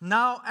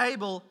 Now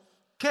Abel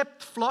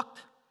kept flock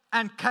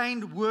and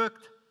Cain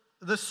worked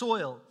the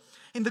soil.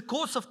 In the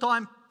course of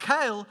time,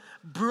 Cain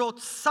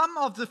brought some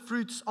of the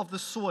fruits of the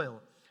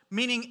soil,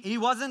 meaning he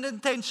wasn't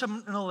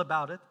intentional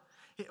about it.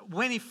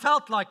 When he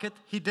felt like it,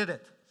 he did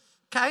it.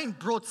 Cain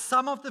brought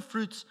some of the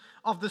fruits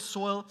of the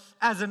soil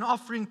as an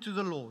offering to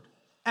the Lord.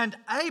 And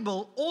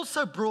Abel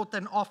also brought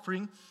an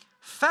offering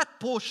fat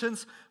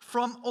portions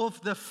from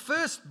of the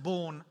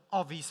firstborn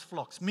of his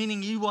flocks.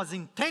 Meaning he was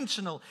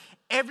intentional.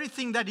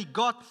 Everything that he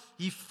got,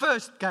 he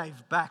first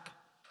gave back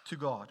to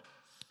God.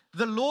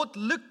 The Lord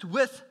looked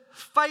with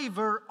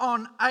favor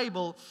on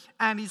Abel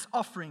and his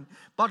offering,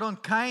 but on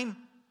Cain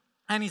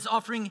and his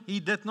offering he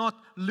did not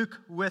look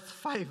with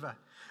favor.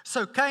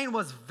 So Cain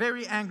was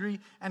very angry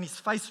and his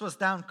face was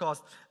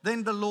downcast.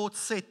 Then the Lord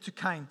said to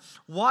Cain,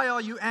 "Why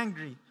are you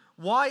angry?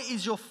 Why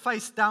is your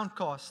face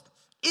downcast?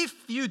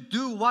 If you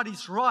do what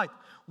is right,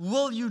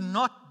 will you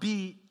not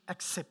be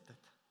accepted?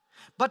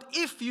 But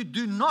if you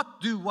do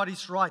not do what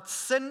is right,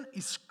 sin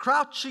is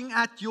crouching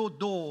at your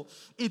door.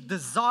 It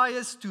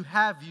desires to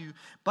have you,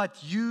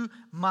 but you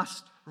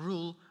must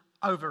rule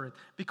over it."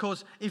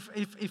 Because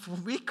if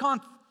we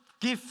can't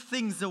give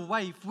things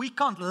away, if we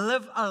can't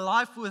live a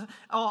life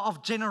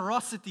of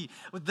generosity,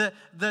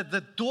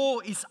 the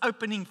door is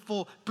opening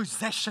for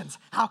possessions.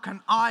 How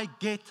can I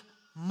get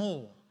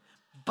more?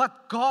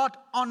 But God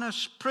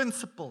honors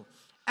principle.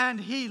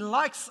 And He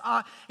likes,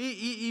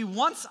 He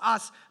wants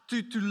us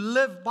to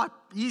live by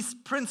His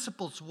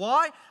principles.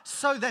 Why?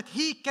 So that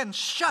He can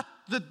shut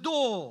the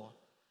door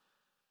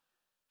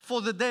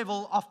for the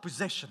devil of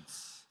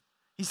possessions.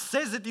 He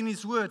says it in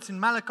His words in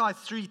Malachi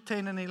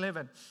 3:10 and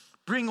 11.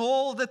 Bring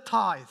all the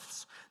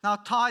tithes. Now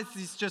tithes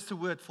is just a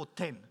word for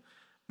 10,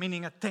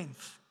 meaning a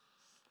tenth.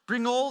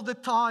 Bring all the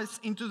tithes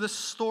into the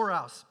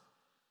storehouse,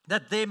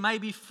 that there may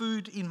be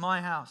food in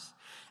my house.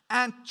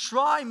 And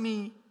try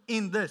me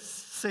in this,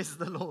 says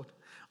the Lord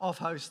of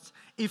hosts,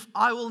 if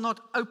I will not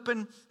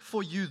open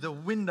for you the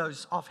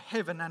windows of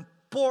heaven and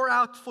pour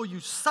out for you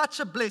such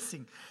a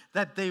blessing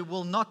that there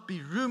will not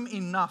be room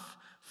enough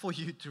for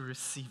you to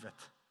receive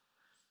it.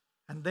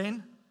 And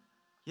then,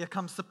 here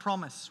comes the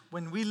promise.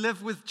 When we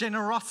live with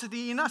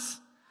generosity in us,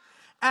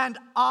 and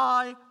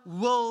I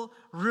will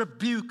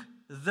rebuke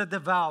the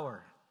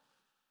devourer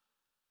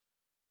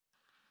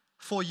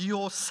for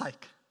your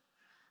sake,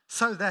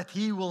 so that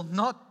he will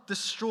not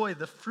destroy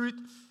the fruit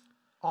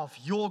of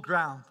your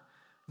ground,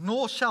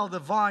 nor shall the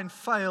vine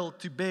fail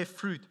to bear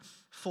fruit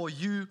for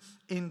you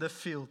in the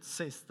field,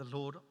 says the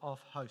Lord of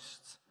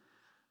hosts.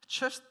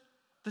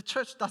 The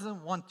church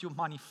doesn't want your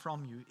money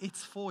from you.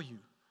 It's for you.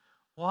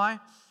 Why?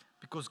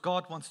 Because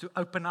God wants to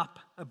open up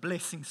a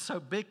blessing so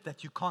big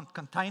that you can't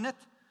contain it.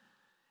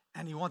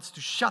 And He wants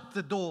to shut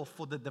the door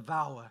for the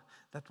devourer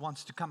that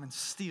wants to come and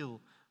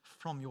steal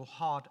from your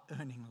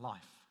hard-earning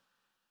life.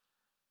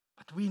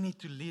 But we need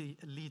to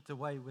lead the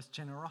way with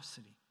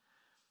generosity.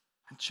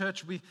 And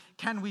church,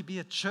 can we be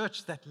a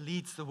church that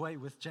leads the way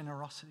with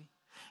generosity?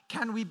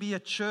 Can we be a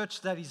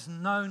church that is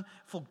known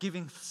for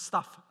giving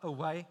stuff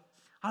away?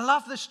 I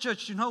love this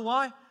church. You know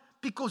why?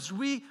 Because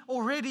we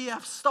already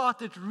have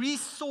started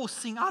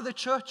resourcing other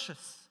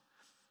churches.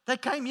 They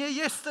came here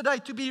yesterday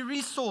to be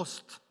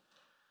resourced,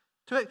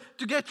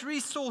 to get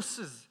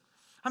resources.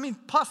 I mean,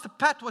 Pastor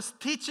Pat was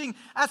teaching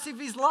as if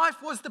his life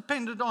was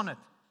dependent on it.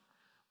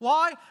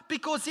 Why?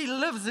 Because he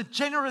lives a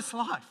generous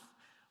life.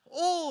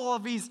 All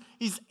of his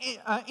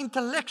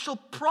intellectual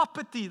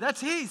property,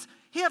 that's his.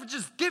 He have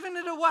just given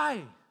it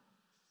away.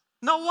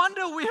 No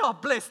wonder we are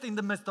blessed in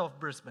the midst of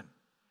Brisbane.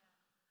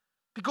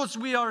 Because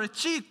we are a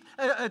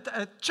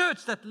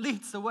church that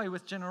leads the way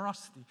with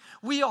generosity.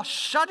 We are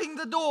shutting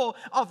the door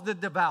of the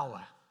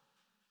devourer.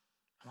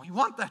 We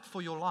want that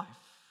for your life.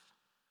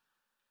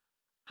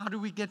 How do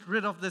we get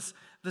rid of this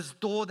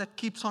door that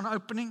keeps on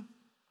opening?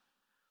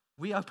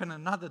 We open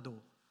another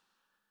door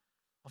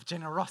of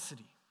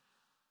generosity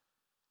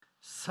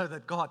so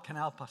that God can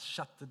help us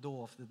shut the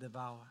door of the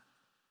devourer,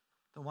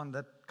 the one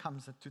that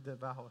comes to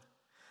devour.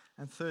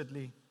 And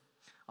thirdly,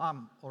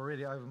 I'm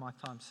already over my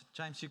time. So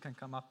James, you can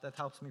come up. That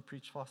helps me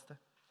preach faster.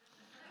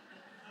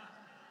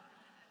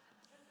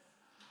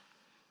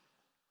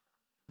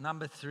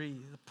 Number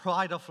 3, the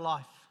pride of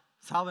life.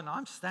 Salvin,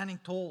 I'm standing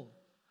tall.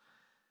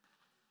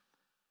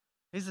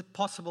 Is it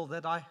possible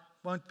that I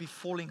won't be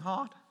falling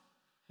hard?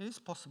 It is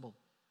possible.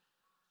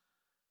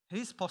 It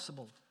is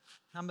possible.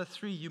 Number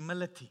 3,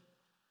 humility.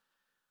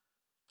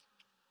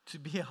 To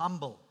be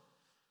humble.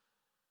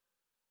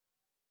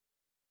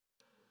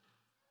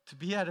 To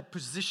be at a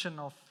position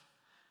of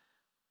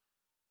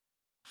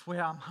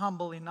where I'm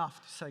humble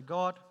enough to say,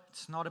 God,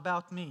 it's not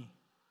about me.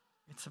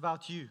 It's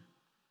about you.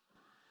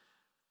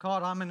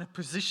 God, I'm in a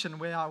position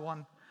where I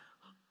want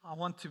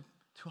to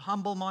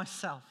humble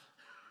myself.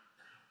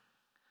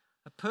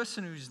 A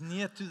person who's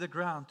near to the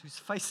ground, whose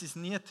face is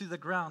near to the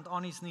ground,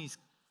 on his knees,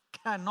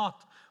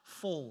 cannot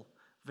fall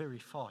very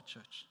far,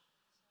 church.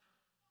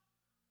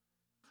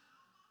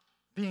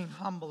 Being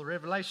humble.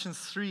 Revelation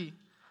 3,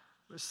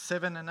 verse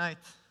 7 and 8.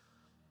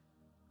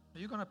 Are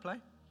you going to play?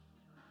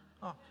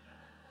 Oh.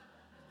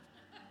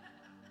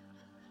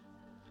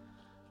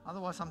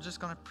 Otherwise, I'm just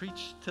going to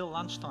preach till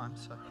lunchtime.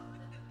 So,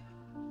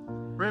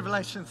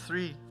 Revelation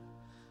 3,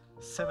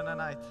 7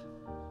 and 8.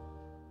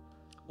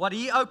 What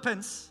He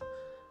opens,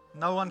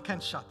 no one can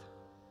shut.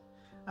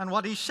 And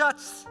what He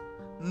shuts,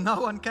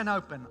 no one can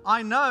open.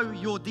 I know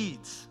your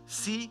deeds.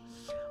 See,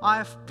 I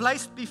have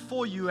placed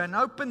before you an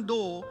open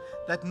door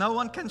that no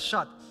one can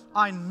shut.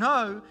 I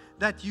know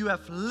that you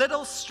have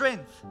little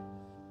strength,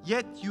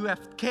 yet you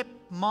have kept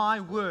my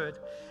word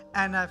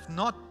and have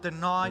not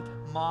denied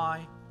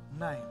my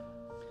name.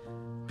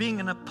 Being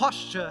in a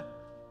posture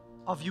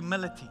of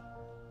humility.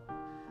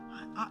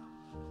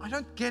 I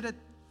don't get it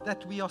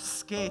that we are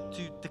scared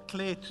to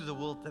declare to the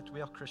world that we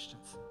are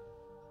Christians.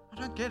 I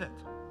don't get it.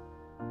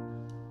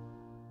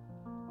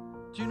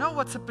 Do you know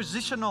what's a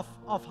position of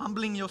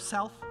humbling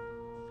yourself?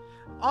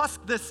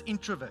 Ask this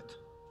introvert.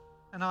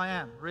 And I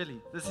am,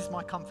 really. This is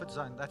my comfort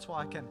zone. That's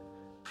why I can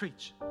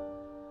preach.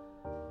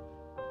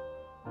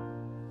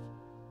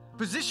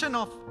 Position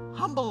of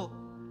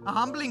a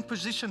humbling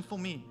position for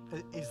me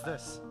is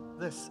this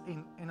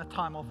in a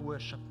time of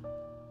worship,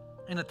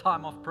 in a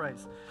time of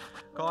praise.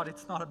 God,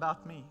 it's not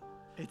about me,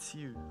 it's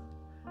you.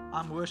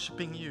 I'm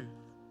worshiping you.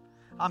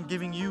 I'm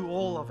giving you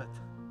all of it.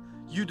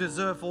 You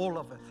deserve all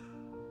of it.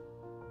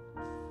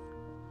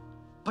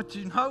 But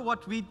you know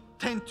what we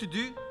tend to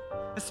do?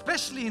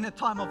 Especially in a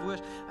time of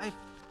worship. Hey,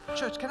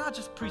 church, can I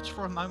just preach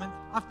for a moment?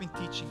 I've been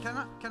teaching. Can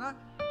I?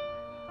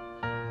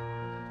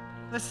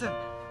 Listen.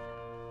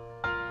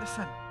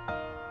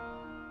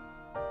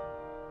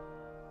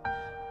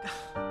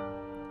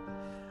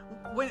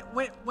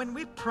 When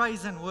we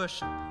praise and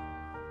worship,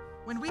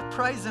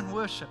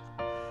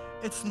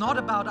 it's not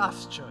about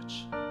us,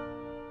 church.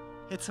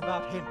 It's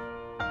about Him.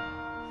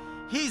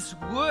 His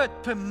word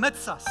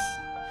permits us.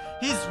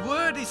 His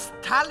word is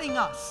telling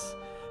us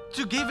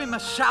to give Him a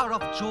shout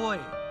of joy.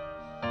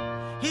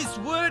 His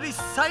word is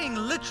saying,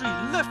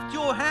 literally, lift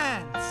your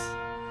hands.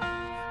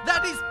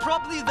 That is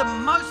probably the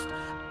most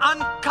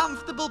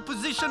uncomfortable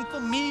position for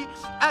me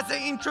as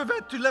an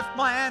introvert, to lift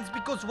my hands,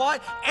 because why?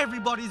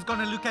 Everybody's going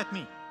to look at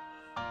me.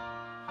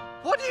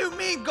 What do you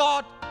mean,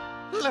 God?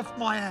 Lift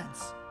my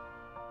hands.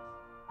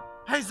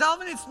 Hey,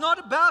 Zalvin, it's not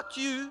about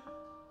you.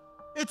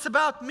 It's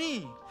about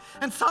me.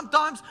 And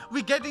sometimes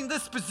we get in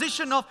this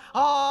position of,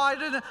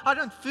 I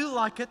don't feel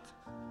like it.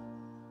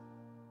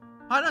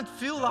 I don't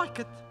feel like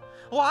it.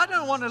 Or I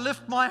don't want to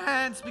lift my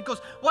hands because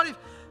what if,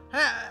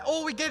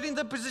 or we get in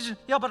the position,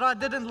 yeah, but I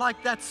didn't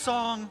like that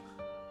song.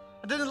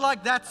 I didn't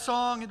like that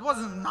song. It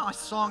wasn't a nice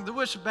song. The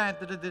worship band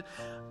did it.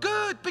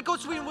 Good,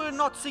 because we were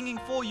not singing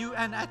for you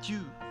and at you.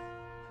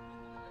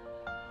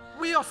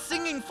 We are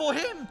singing for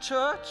Him,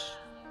 church.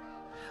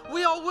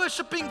 We are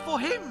worshiping for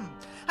Him.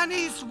 And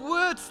His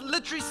words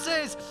literally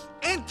says,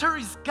 enter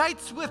His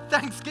gates with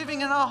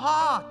thanksgiving in our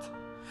heart.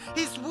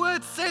 His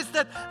word says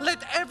that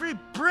let every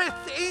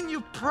breath in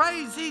you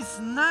praise His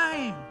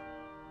name.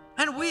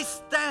 And we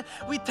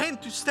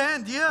tend to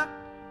stand here.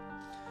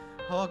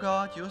 Oh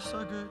God, you're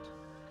so good.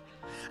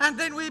 And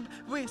then we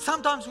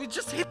sometimes we're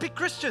just hippie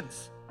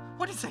Christians.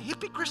 What is a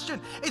hippie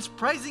Christian? It's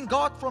praising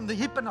God from the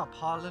hip and up.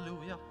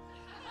 Hallelujah.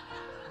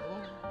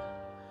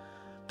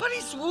 But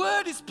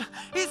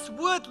His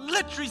word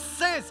literally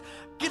says,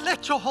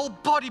 let your whole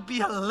body be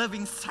a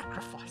living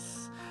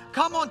sacrifice.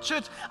 Come on,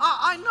 church.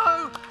 I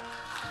know.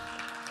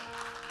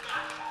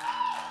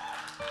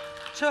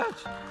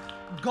 Church,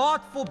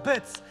 God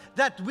forbids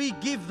that we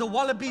give the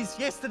Wallabies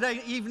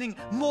yesterday evening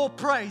more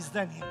praise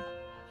than Him.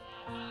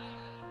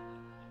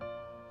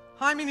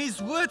 I mean,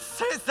 His word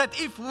says that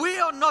if we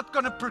are not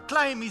going to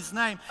proclaim His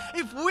name,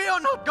 if we are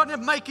not going to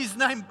make His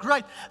name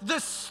great, the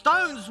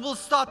stones will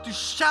start to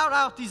shout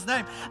out His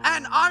name.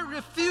 And I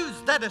refuse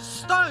that a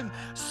stone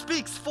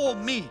speaks for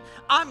me.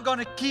 I'm going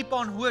to keep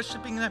on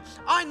worshiping Him.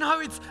 I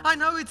know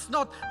it's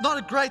not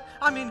a great,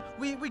 I mean,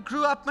 we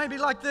grew up maybe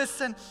like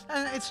this and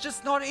it's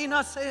just not in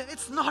us.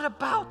 It's not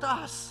about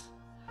us.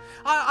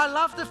 I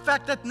love the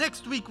fact that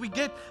next week we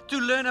get to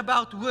learn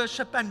about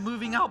worship and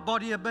moving our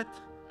body a bit.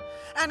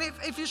 And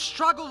if you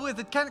struggle with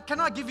it,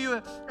 can I give you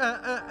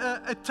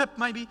a tip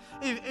maybe?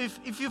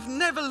 If you've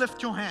never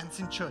lifted your hands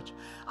in church,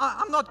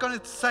 I'm not going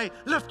to say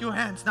lift your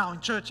hands now in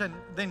church and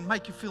then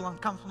make you feel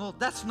uncomfortable.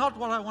 That's not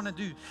what I want to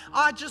do.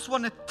 I just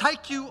want to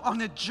take you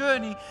on a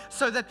journey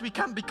so that we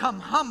can become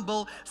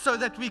humble, so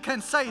that we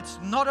can say it's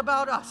not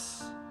about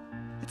us.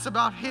 It's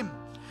about Him.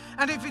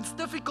 And if it's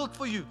difficult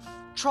for you,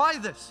 try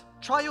this.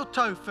 Try your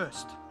toe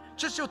first.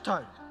 Just your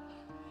toe.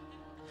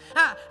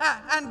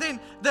 And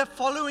then the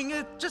following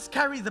it, just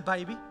carry the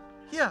baby.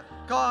 Here,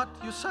 God,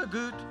 you're so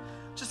good.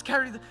 Just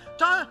carry the.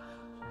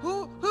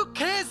 Who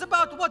cares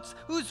about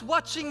who's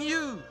watching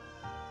you?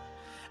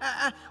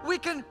 We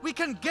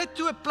can get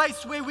to a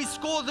place where we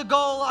score the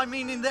goal. I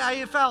mean, in the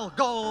AFL,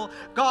 goal,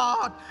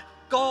 God,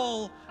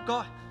 goal,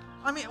 God.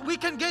 I mean, we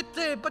can get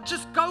there, but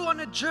just go on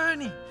a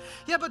journey.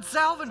 Yeah, but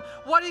Zalvin,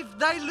 what if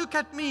they look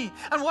at me?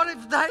 And what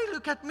if they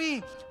look at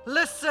me?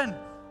 Listen.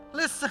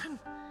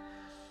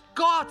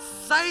 God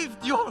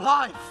saved your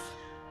life.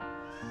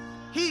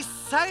 He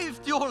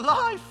saved your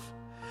life.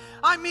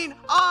 I mean,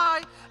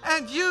 I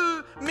and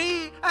you,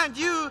 me and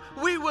you,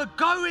 we were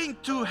going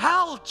to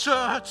hell,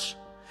 church.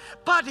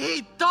 But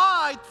He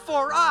died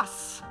for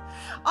us.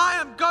 I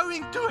am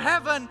going to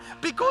heaven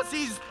because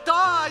He's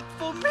died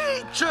for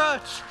me,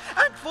 church,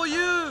 and for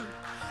you.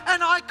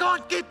 and I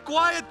can't keep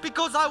quiet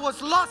because I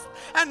was lost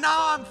and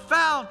now I'm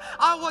found.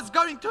 I was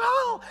going to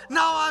hell,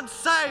 now I'm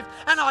saved,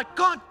 and I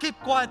can't keep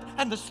quiet,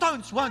 and the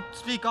stones won't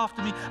speak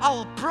after me. I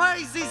will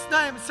praise His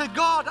name and say,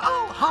 God,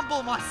 I'll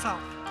humble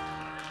myself.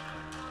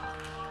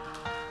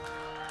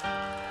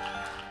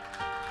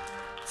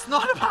 It's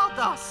not about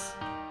us.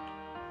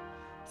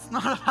 It's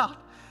not about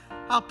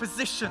our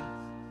position.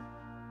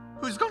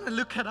 Who's going to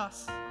look at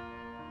us?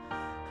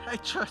 Hey,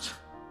 church,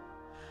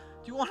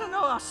 do you want to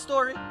know our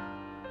story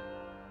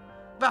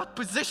about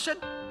position?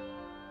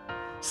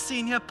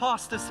 Senior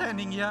pastor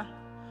standing here,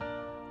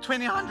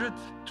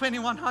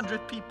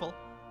 2,100 people.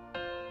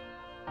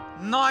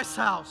 Nice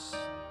house.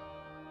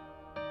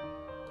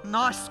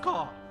 Nice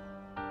car.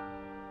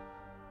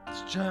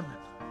 It's German.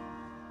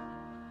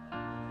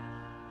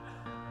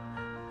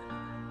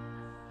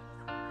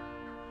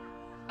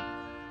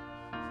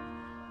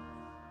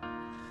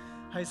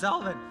 Hey,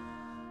 Zalvin,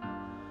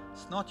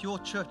 it's not your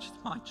church, it's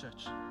my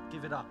church.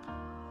 Give it up.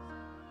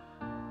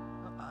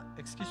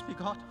 Excuse me,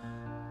 God.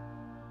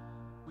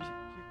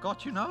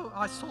 God, you know,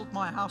 I sold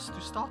my house to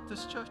start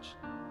this church.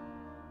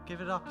 Give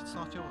it up, it's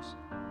not yours.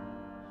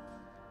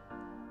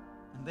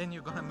 And then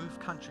you're going to move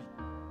country.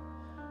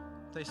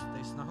 There's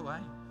no way.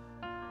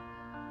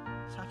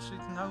 There's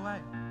absolutely no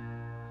way.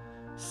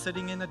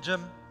 Sitting in a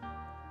gym,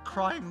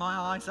 crying my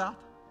eyes out.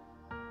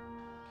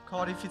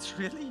 God, if it's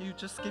really you,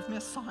 just give me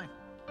a sign.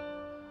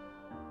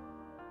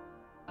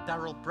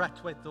 Daryl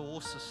Brathwaite, the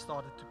horses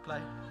started to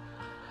play.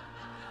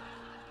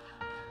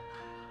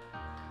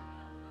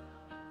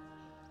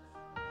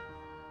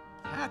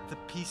 I had the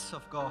peace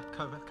of God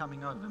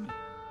coming over me.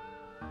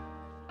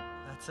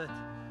 That's it.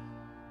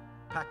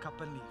 Pack up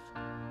and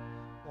leave.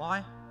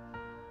 Why?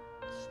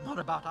 It's not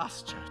about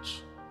us,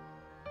 church.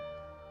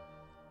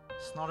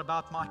 It's not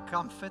about my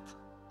comfort.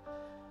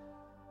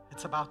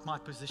 It's about my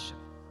position.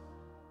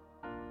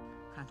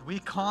 And we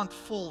can't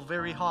fall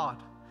very hard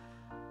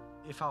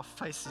if our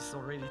face is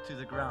already to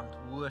the ground,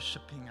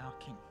 worshiping our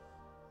King.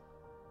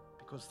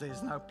 Because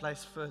there's no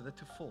place further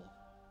to fall.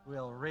 We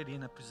are already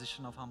in a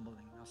position of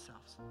humbling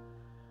ourselves.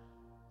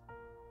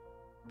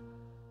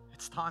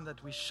 It's time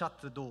that we shut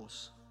the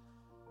doors,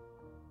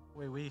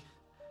 where we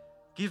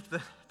give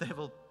the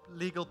devil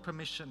legal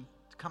permission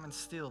to come and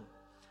steal,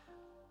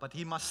 but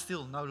he must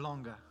steal no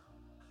longer,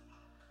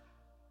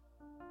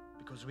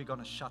 because we're going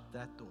to shut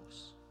that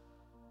doors.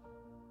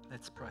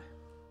 Let's pray.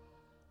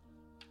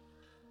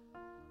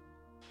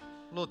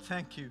 Lord,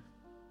 thank you.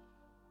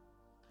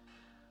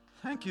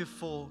 Thank you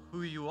for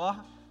who you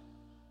are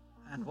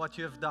and what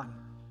you have done.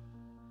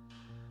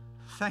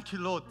 Thank you,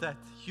 Lord, that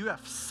you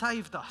have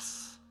saved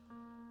us.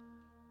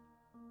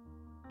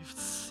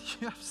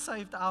 You have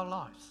saved our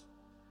lives.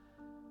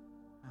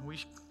 And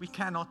we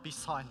cannot be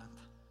silent.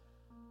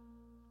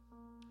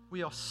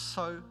 We are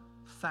so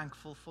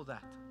thankful for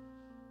that.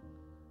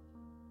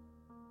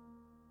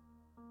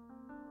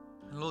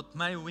 And Lord,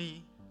 may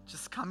we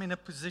just come in a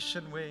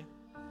position where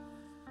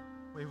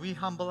we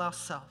humble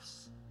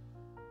ourselves,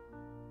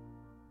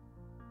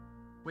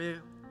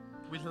 where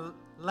we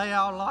lay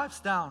our lives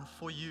down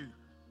for you,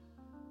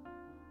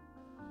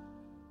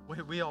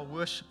 where we are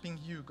worshiping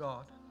you,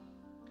 God.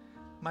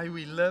 May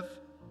we live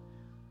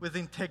with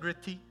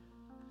integrity.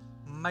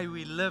 May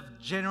we live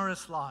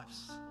generous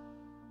lives.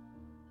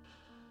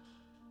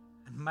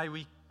 And may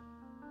we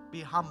be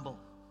humble,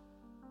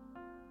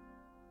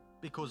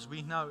 because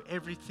we know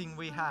everything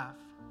we have,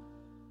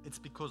 it's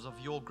because of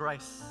your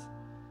grace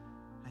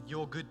and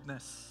your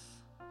goodness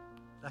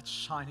that's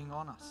shining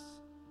on us.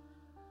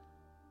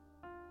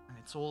 And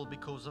it's all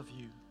because of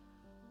you.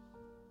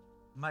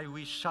 May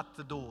we shut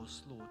the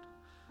doors, Lord.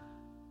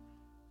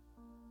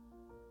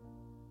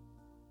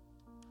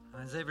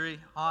 As every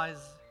eye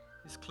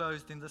is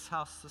closed in this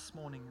house this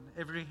morning and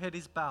every head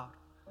is bowed,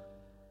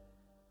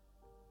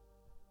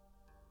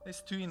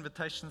 there's two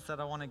invitations that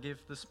I want to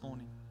give this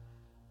morning.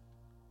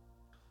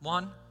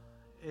 One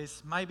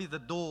is maybe the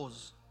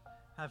doors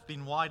have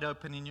been wide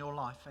open in your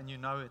life and you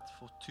know it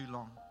for too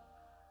long.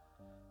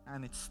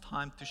 And it's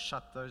time to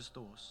shut those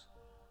doors.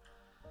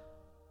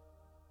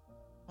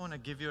 I want to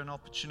give you an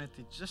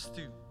opportunity just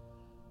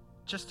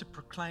to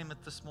proclaim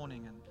it this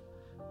morning and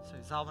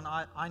say, Zalvin,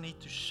 I need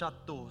to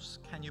shut doors.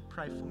 Can you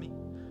pray for me?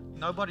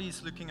 Nobody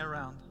is looking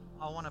around.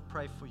 I want to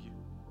pray for you.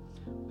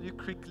 Will you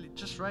quickly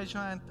just raise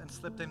your hand and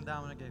slip them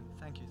down again?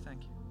 Thank you.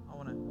 I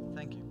want to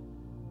thank you.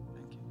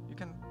 Thank you. You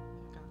can.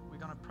 We're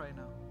going to pray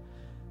now.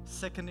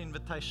 Second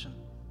invitation.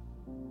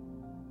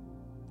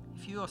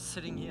 If you are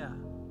sitting here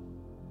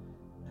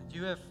and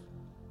you have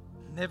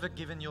never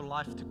given your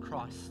life to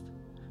Christ,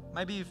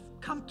 maybe you've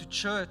come to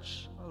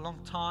church a long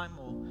time,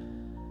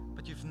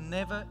 but you've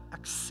never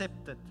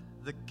accepted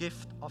the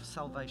gift of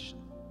salvation.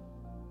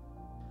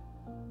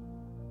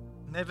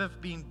 Never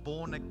been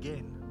born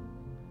again.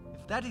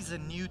 If that is a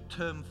new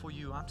term for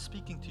you, I'm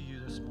speaking to you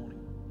this morning.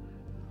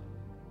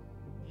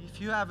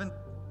 If you haven't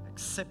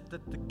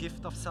accepted the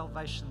gift of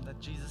salvation that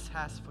Jesus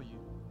has for you,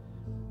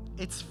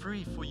 it's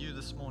free for you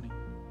this morning.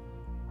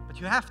 But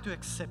you have to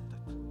accept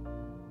it.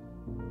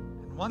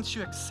 And once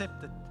you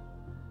accept it,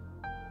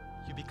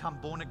 you become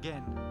born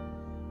again,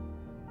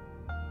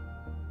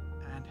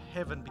 and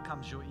heaven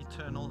becomes your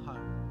eternal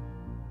home.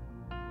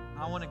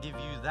 I want to give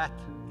you that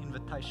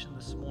invitation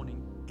this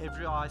morning,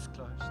 every eye is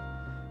closed.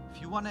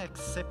 If you want to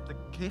accept the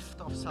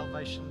gift of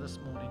salvation this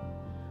morning,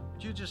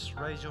 would you just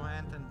raise your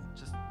hand and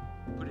just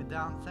put it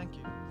down? Thank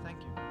you.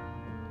 Thank you.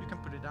 You can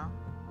put it down.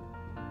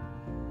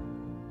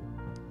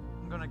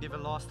 I'm going to give a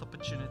last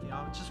opportunity.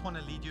 I just want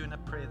to lead you in a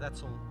prayer,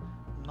 that's all.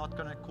 I'm not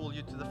going to call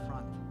you to the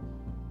front.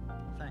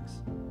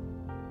 Thanks.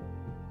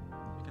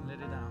 You can let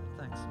it down.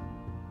 Thanks.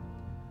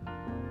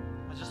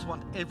 I just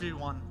want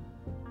everyone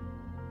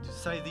to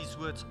say these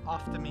words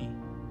after me.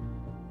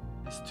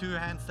 There's 2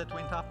 hands that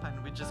went up,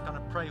 and we're just going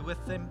to pray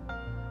with them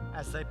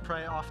as they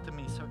pray after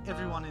me. So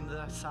everyone in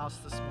this house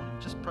this morning,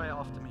 just pray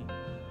after me.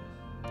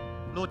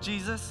 Lord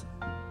Jesus,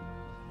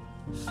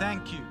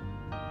 thank you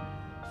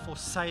for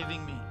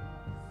saving me,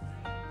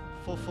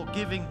 for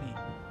forgiving me.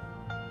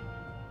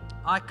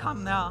 I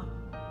come now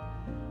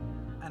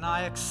and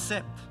I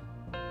accept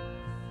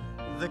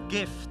the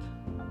gift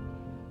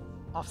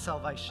of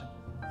salvation.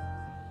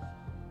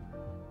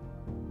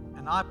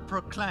 And I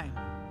proclaim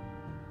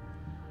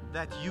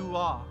that you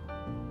are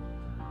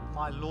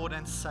my Lord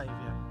and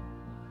Savior.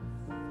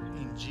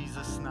 In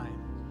Jesus'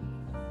 name,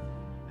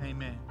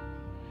 amen.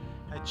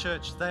 Hey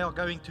church, they are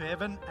going to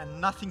heaven and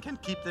nothing can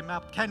keep them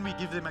out. Can we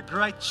give them a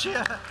great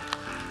cheer?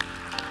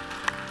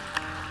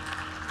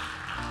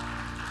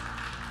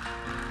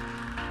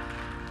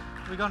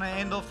 We're going to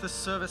end off this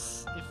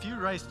service. If you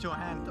raised your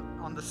hand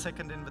on the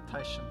second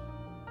invitation,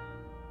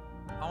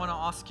 I want to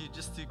ask you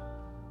just to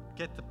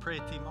get the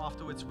prayer team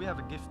afterwards. We have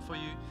a gift for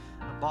you,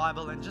 a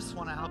Bible, and just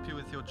want to help you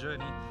with your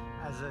journey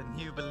as a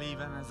new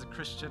believer and as a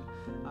Christian,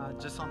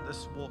 just on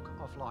this walk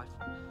of life.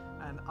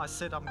 And I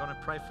said I'm going to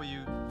pray for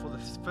you for the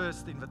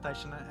first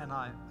invitation, and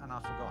I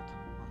forgot.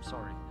 I'm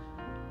sorry.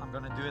 I'm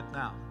going to do it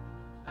now.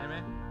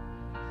 Amen.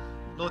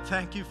 Lord,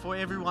 thank you for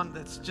everyone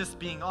that's just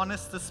being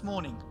honest this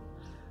morning,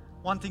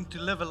 wanting to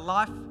live a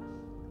life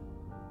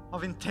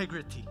of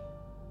integrity,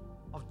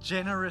 of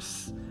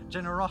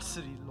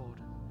generosity, Lord,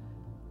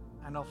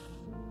 and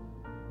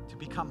to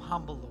become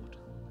humble, Lord.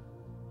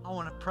 I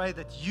want to pray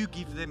that you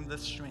give them the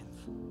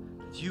strength,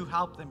 that you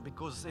help them,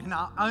 because in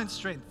our own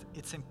strength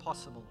it's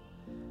impossible.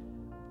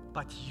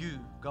 But you,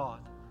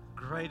 God,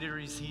 greater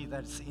is He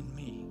that's in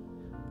me.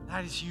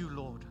 That is you,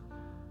 Lord.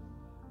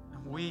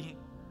 And we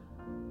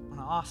want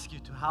to ask you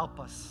to help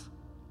us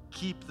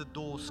keep the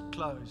doors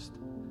closed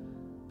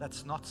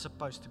that's not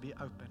supposed to be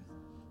open.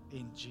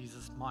 In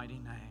Jesus' mighty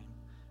name,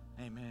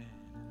 amen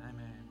and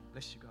amen.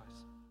 Bless you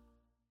guys.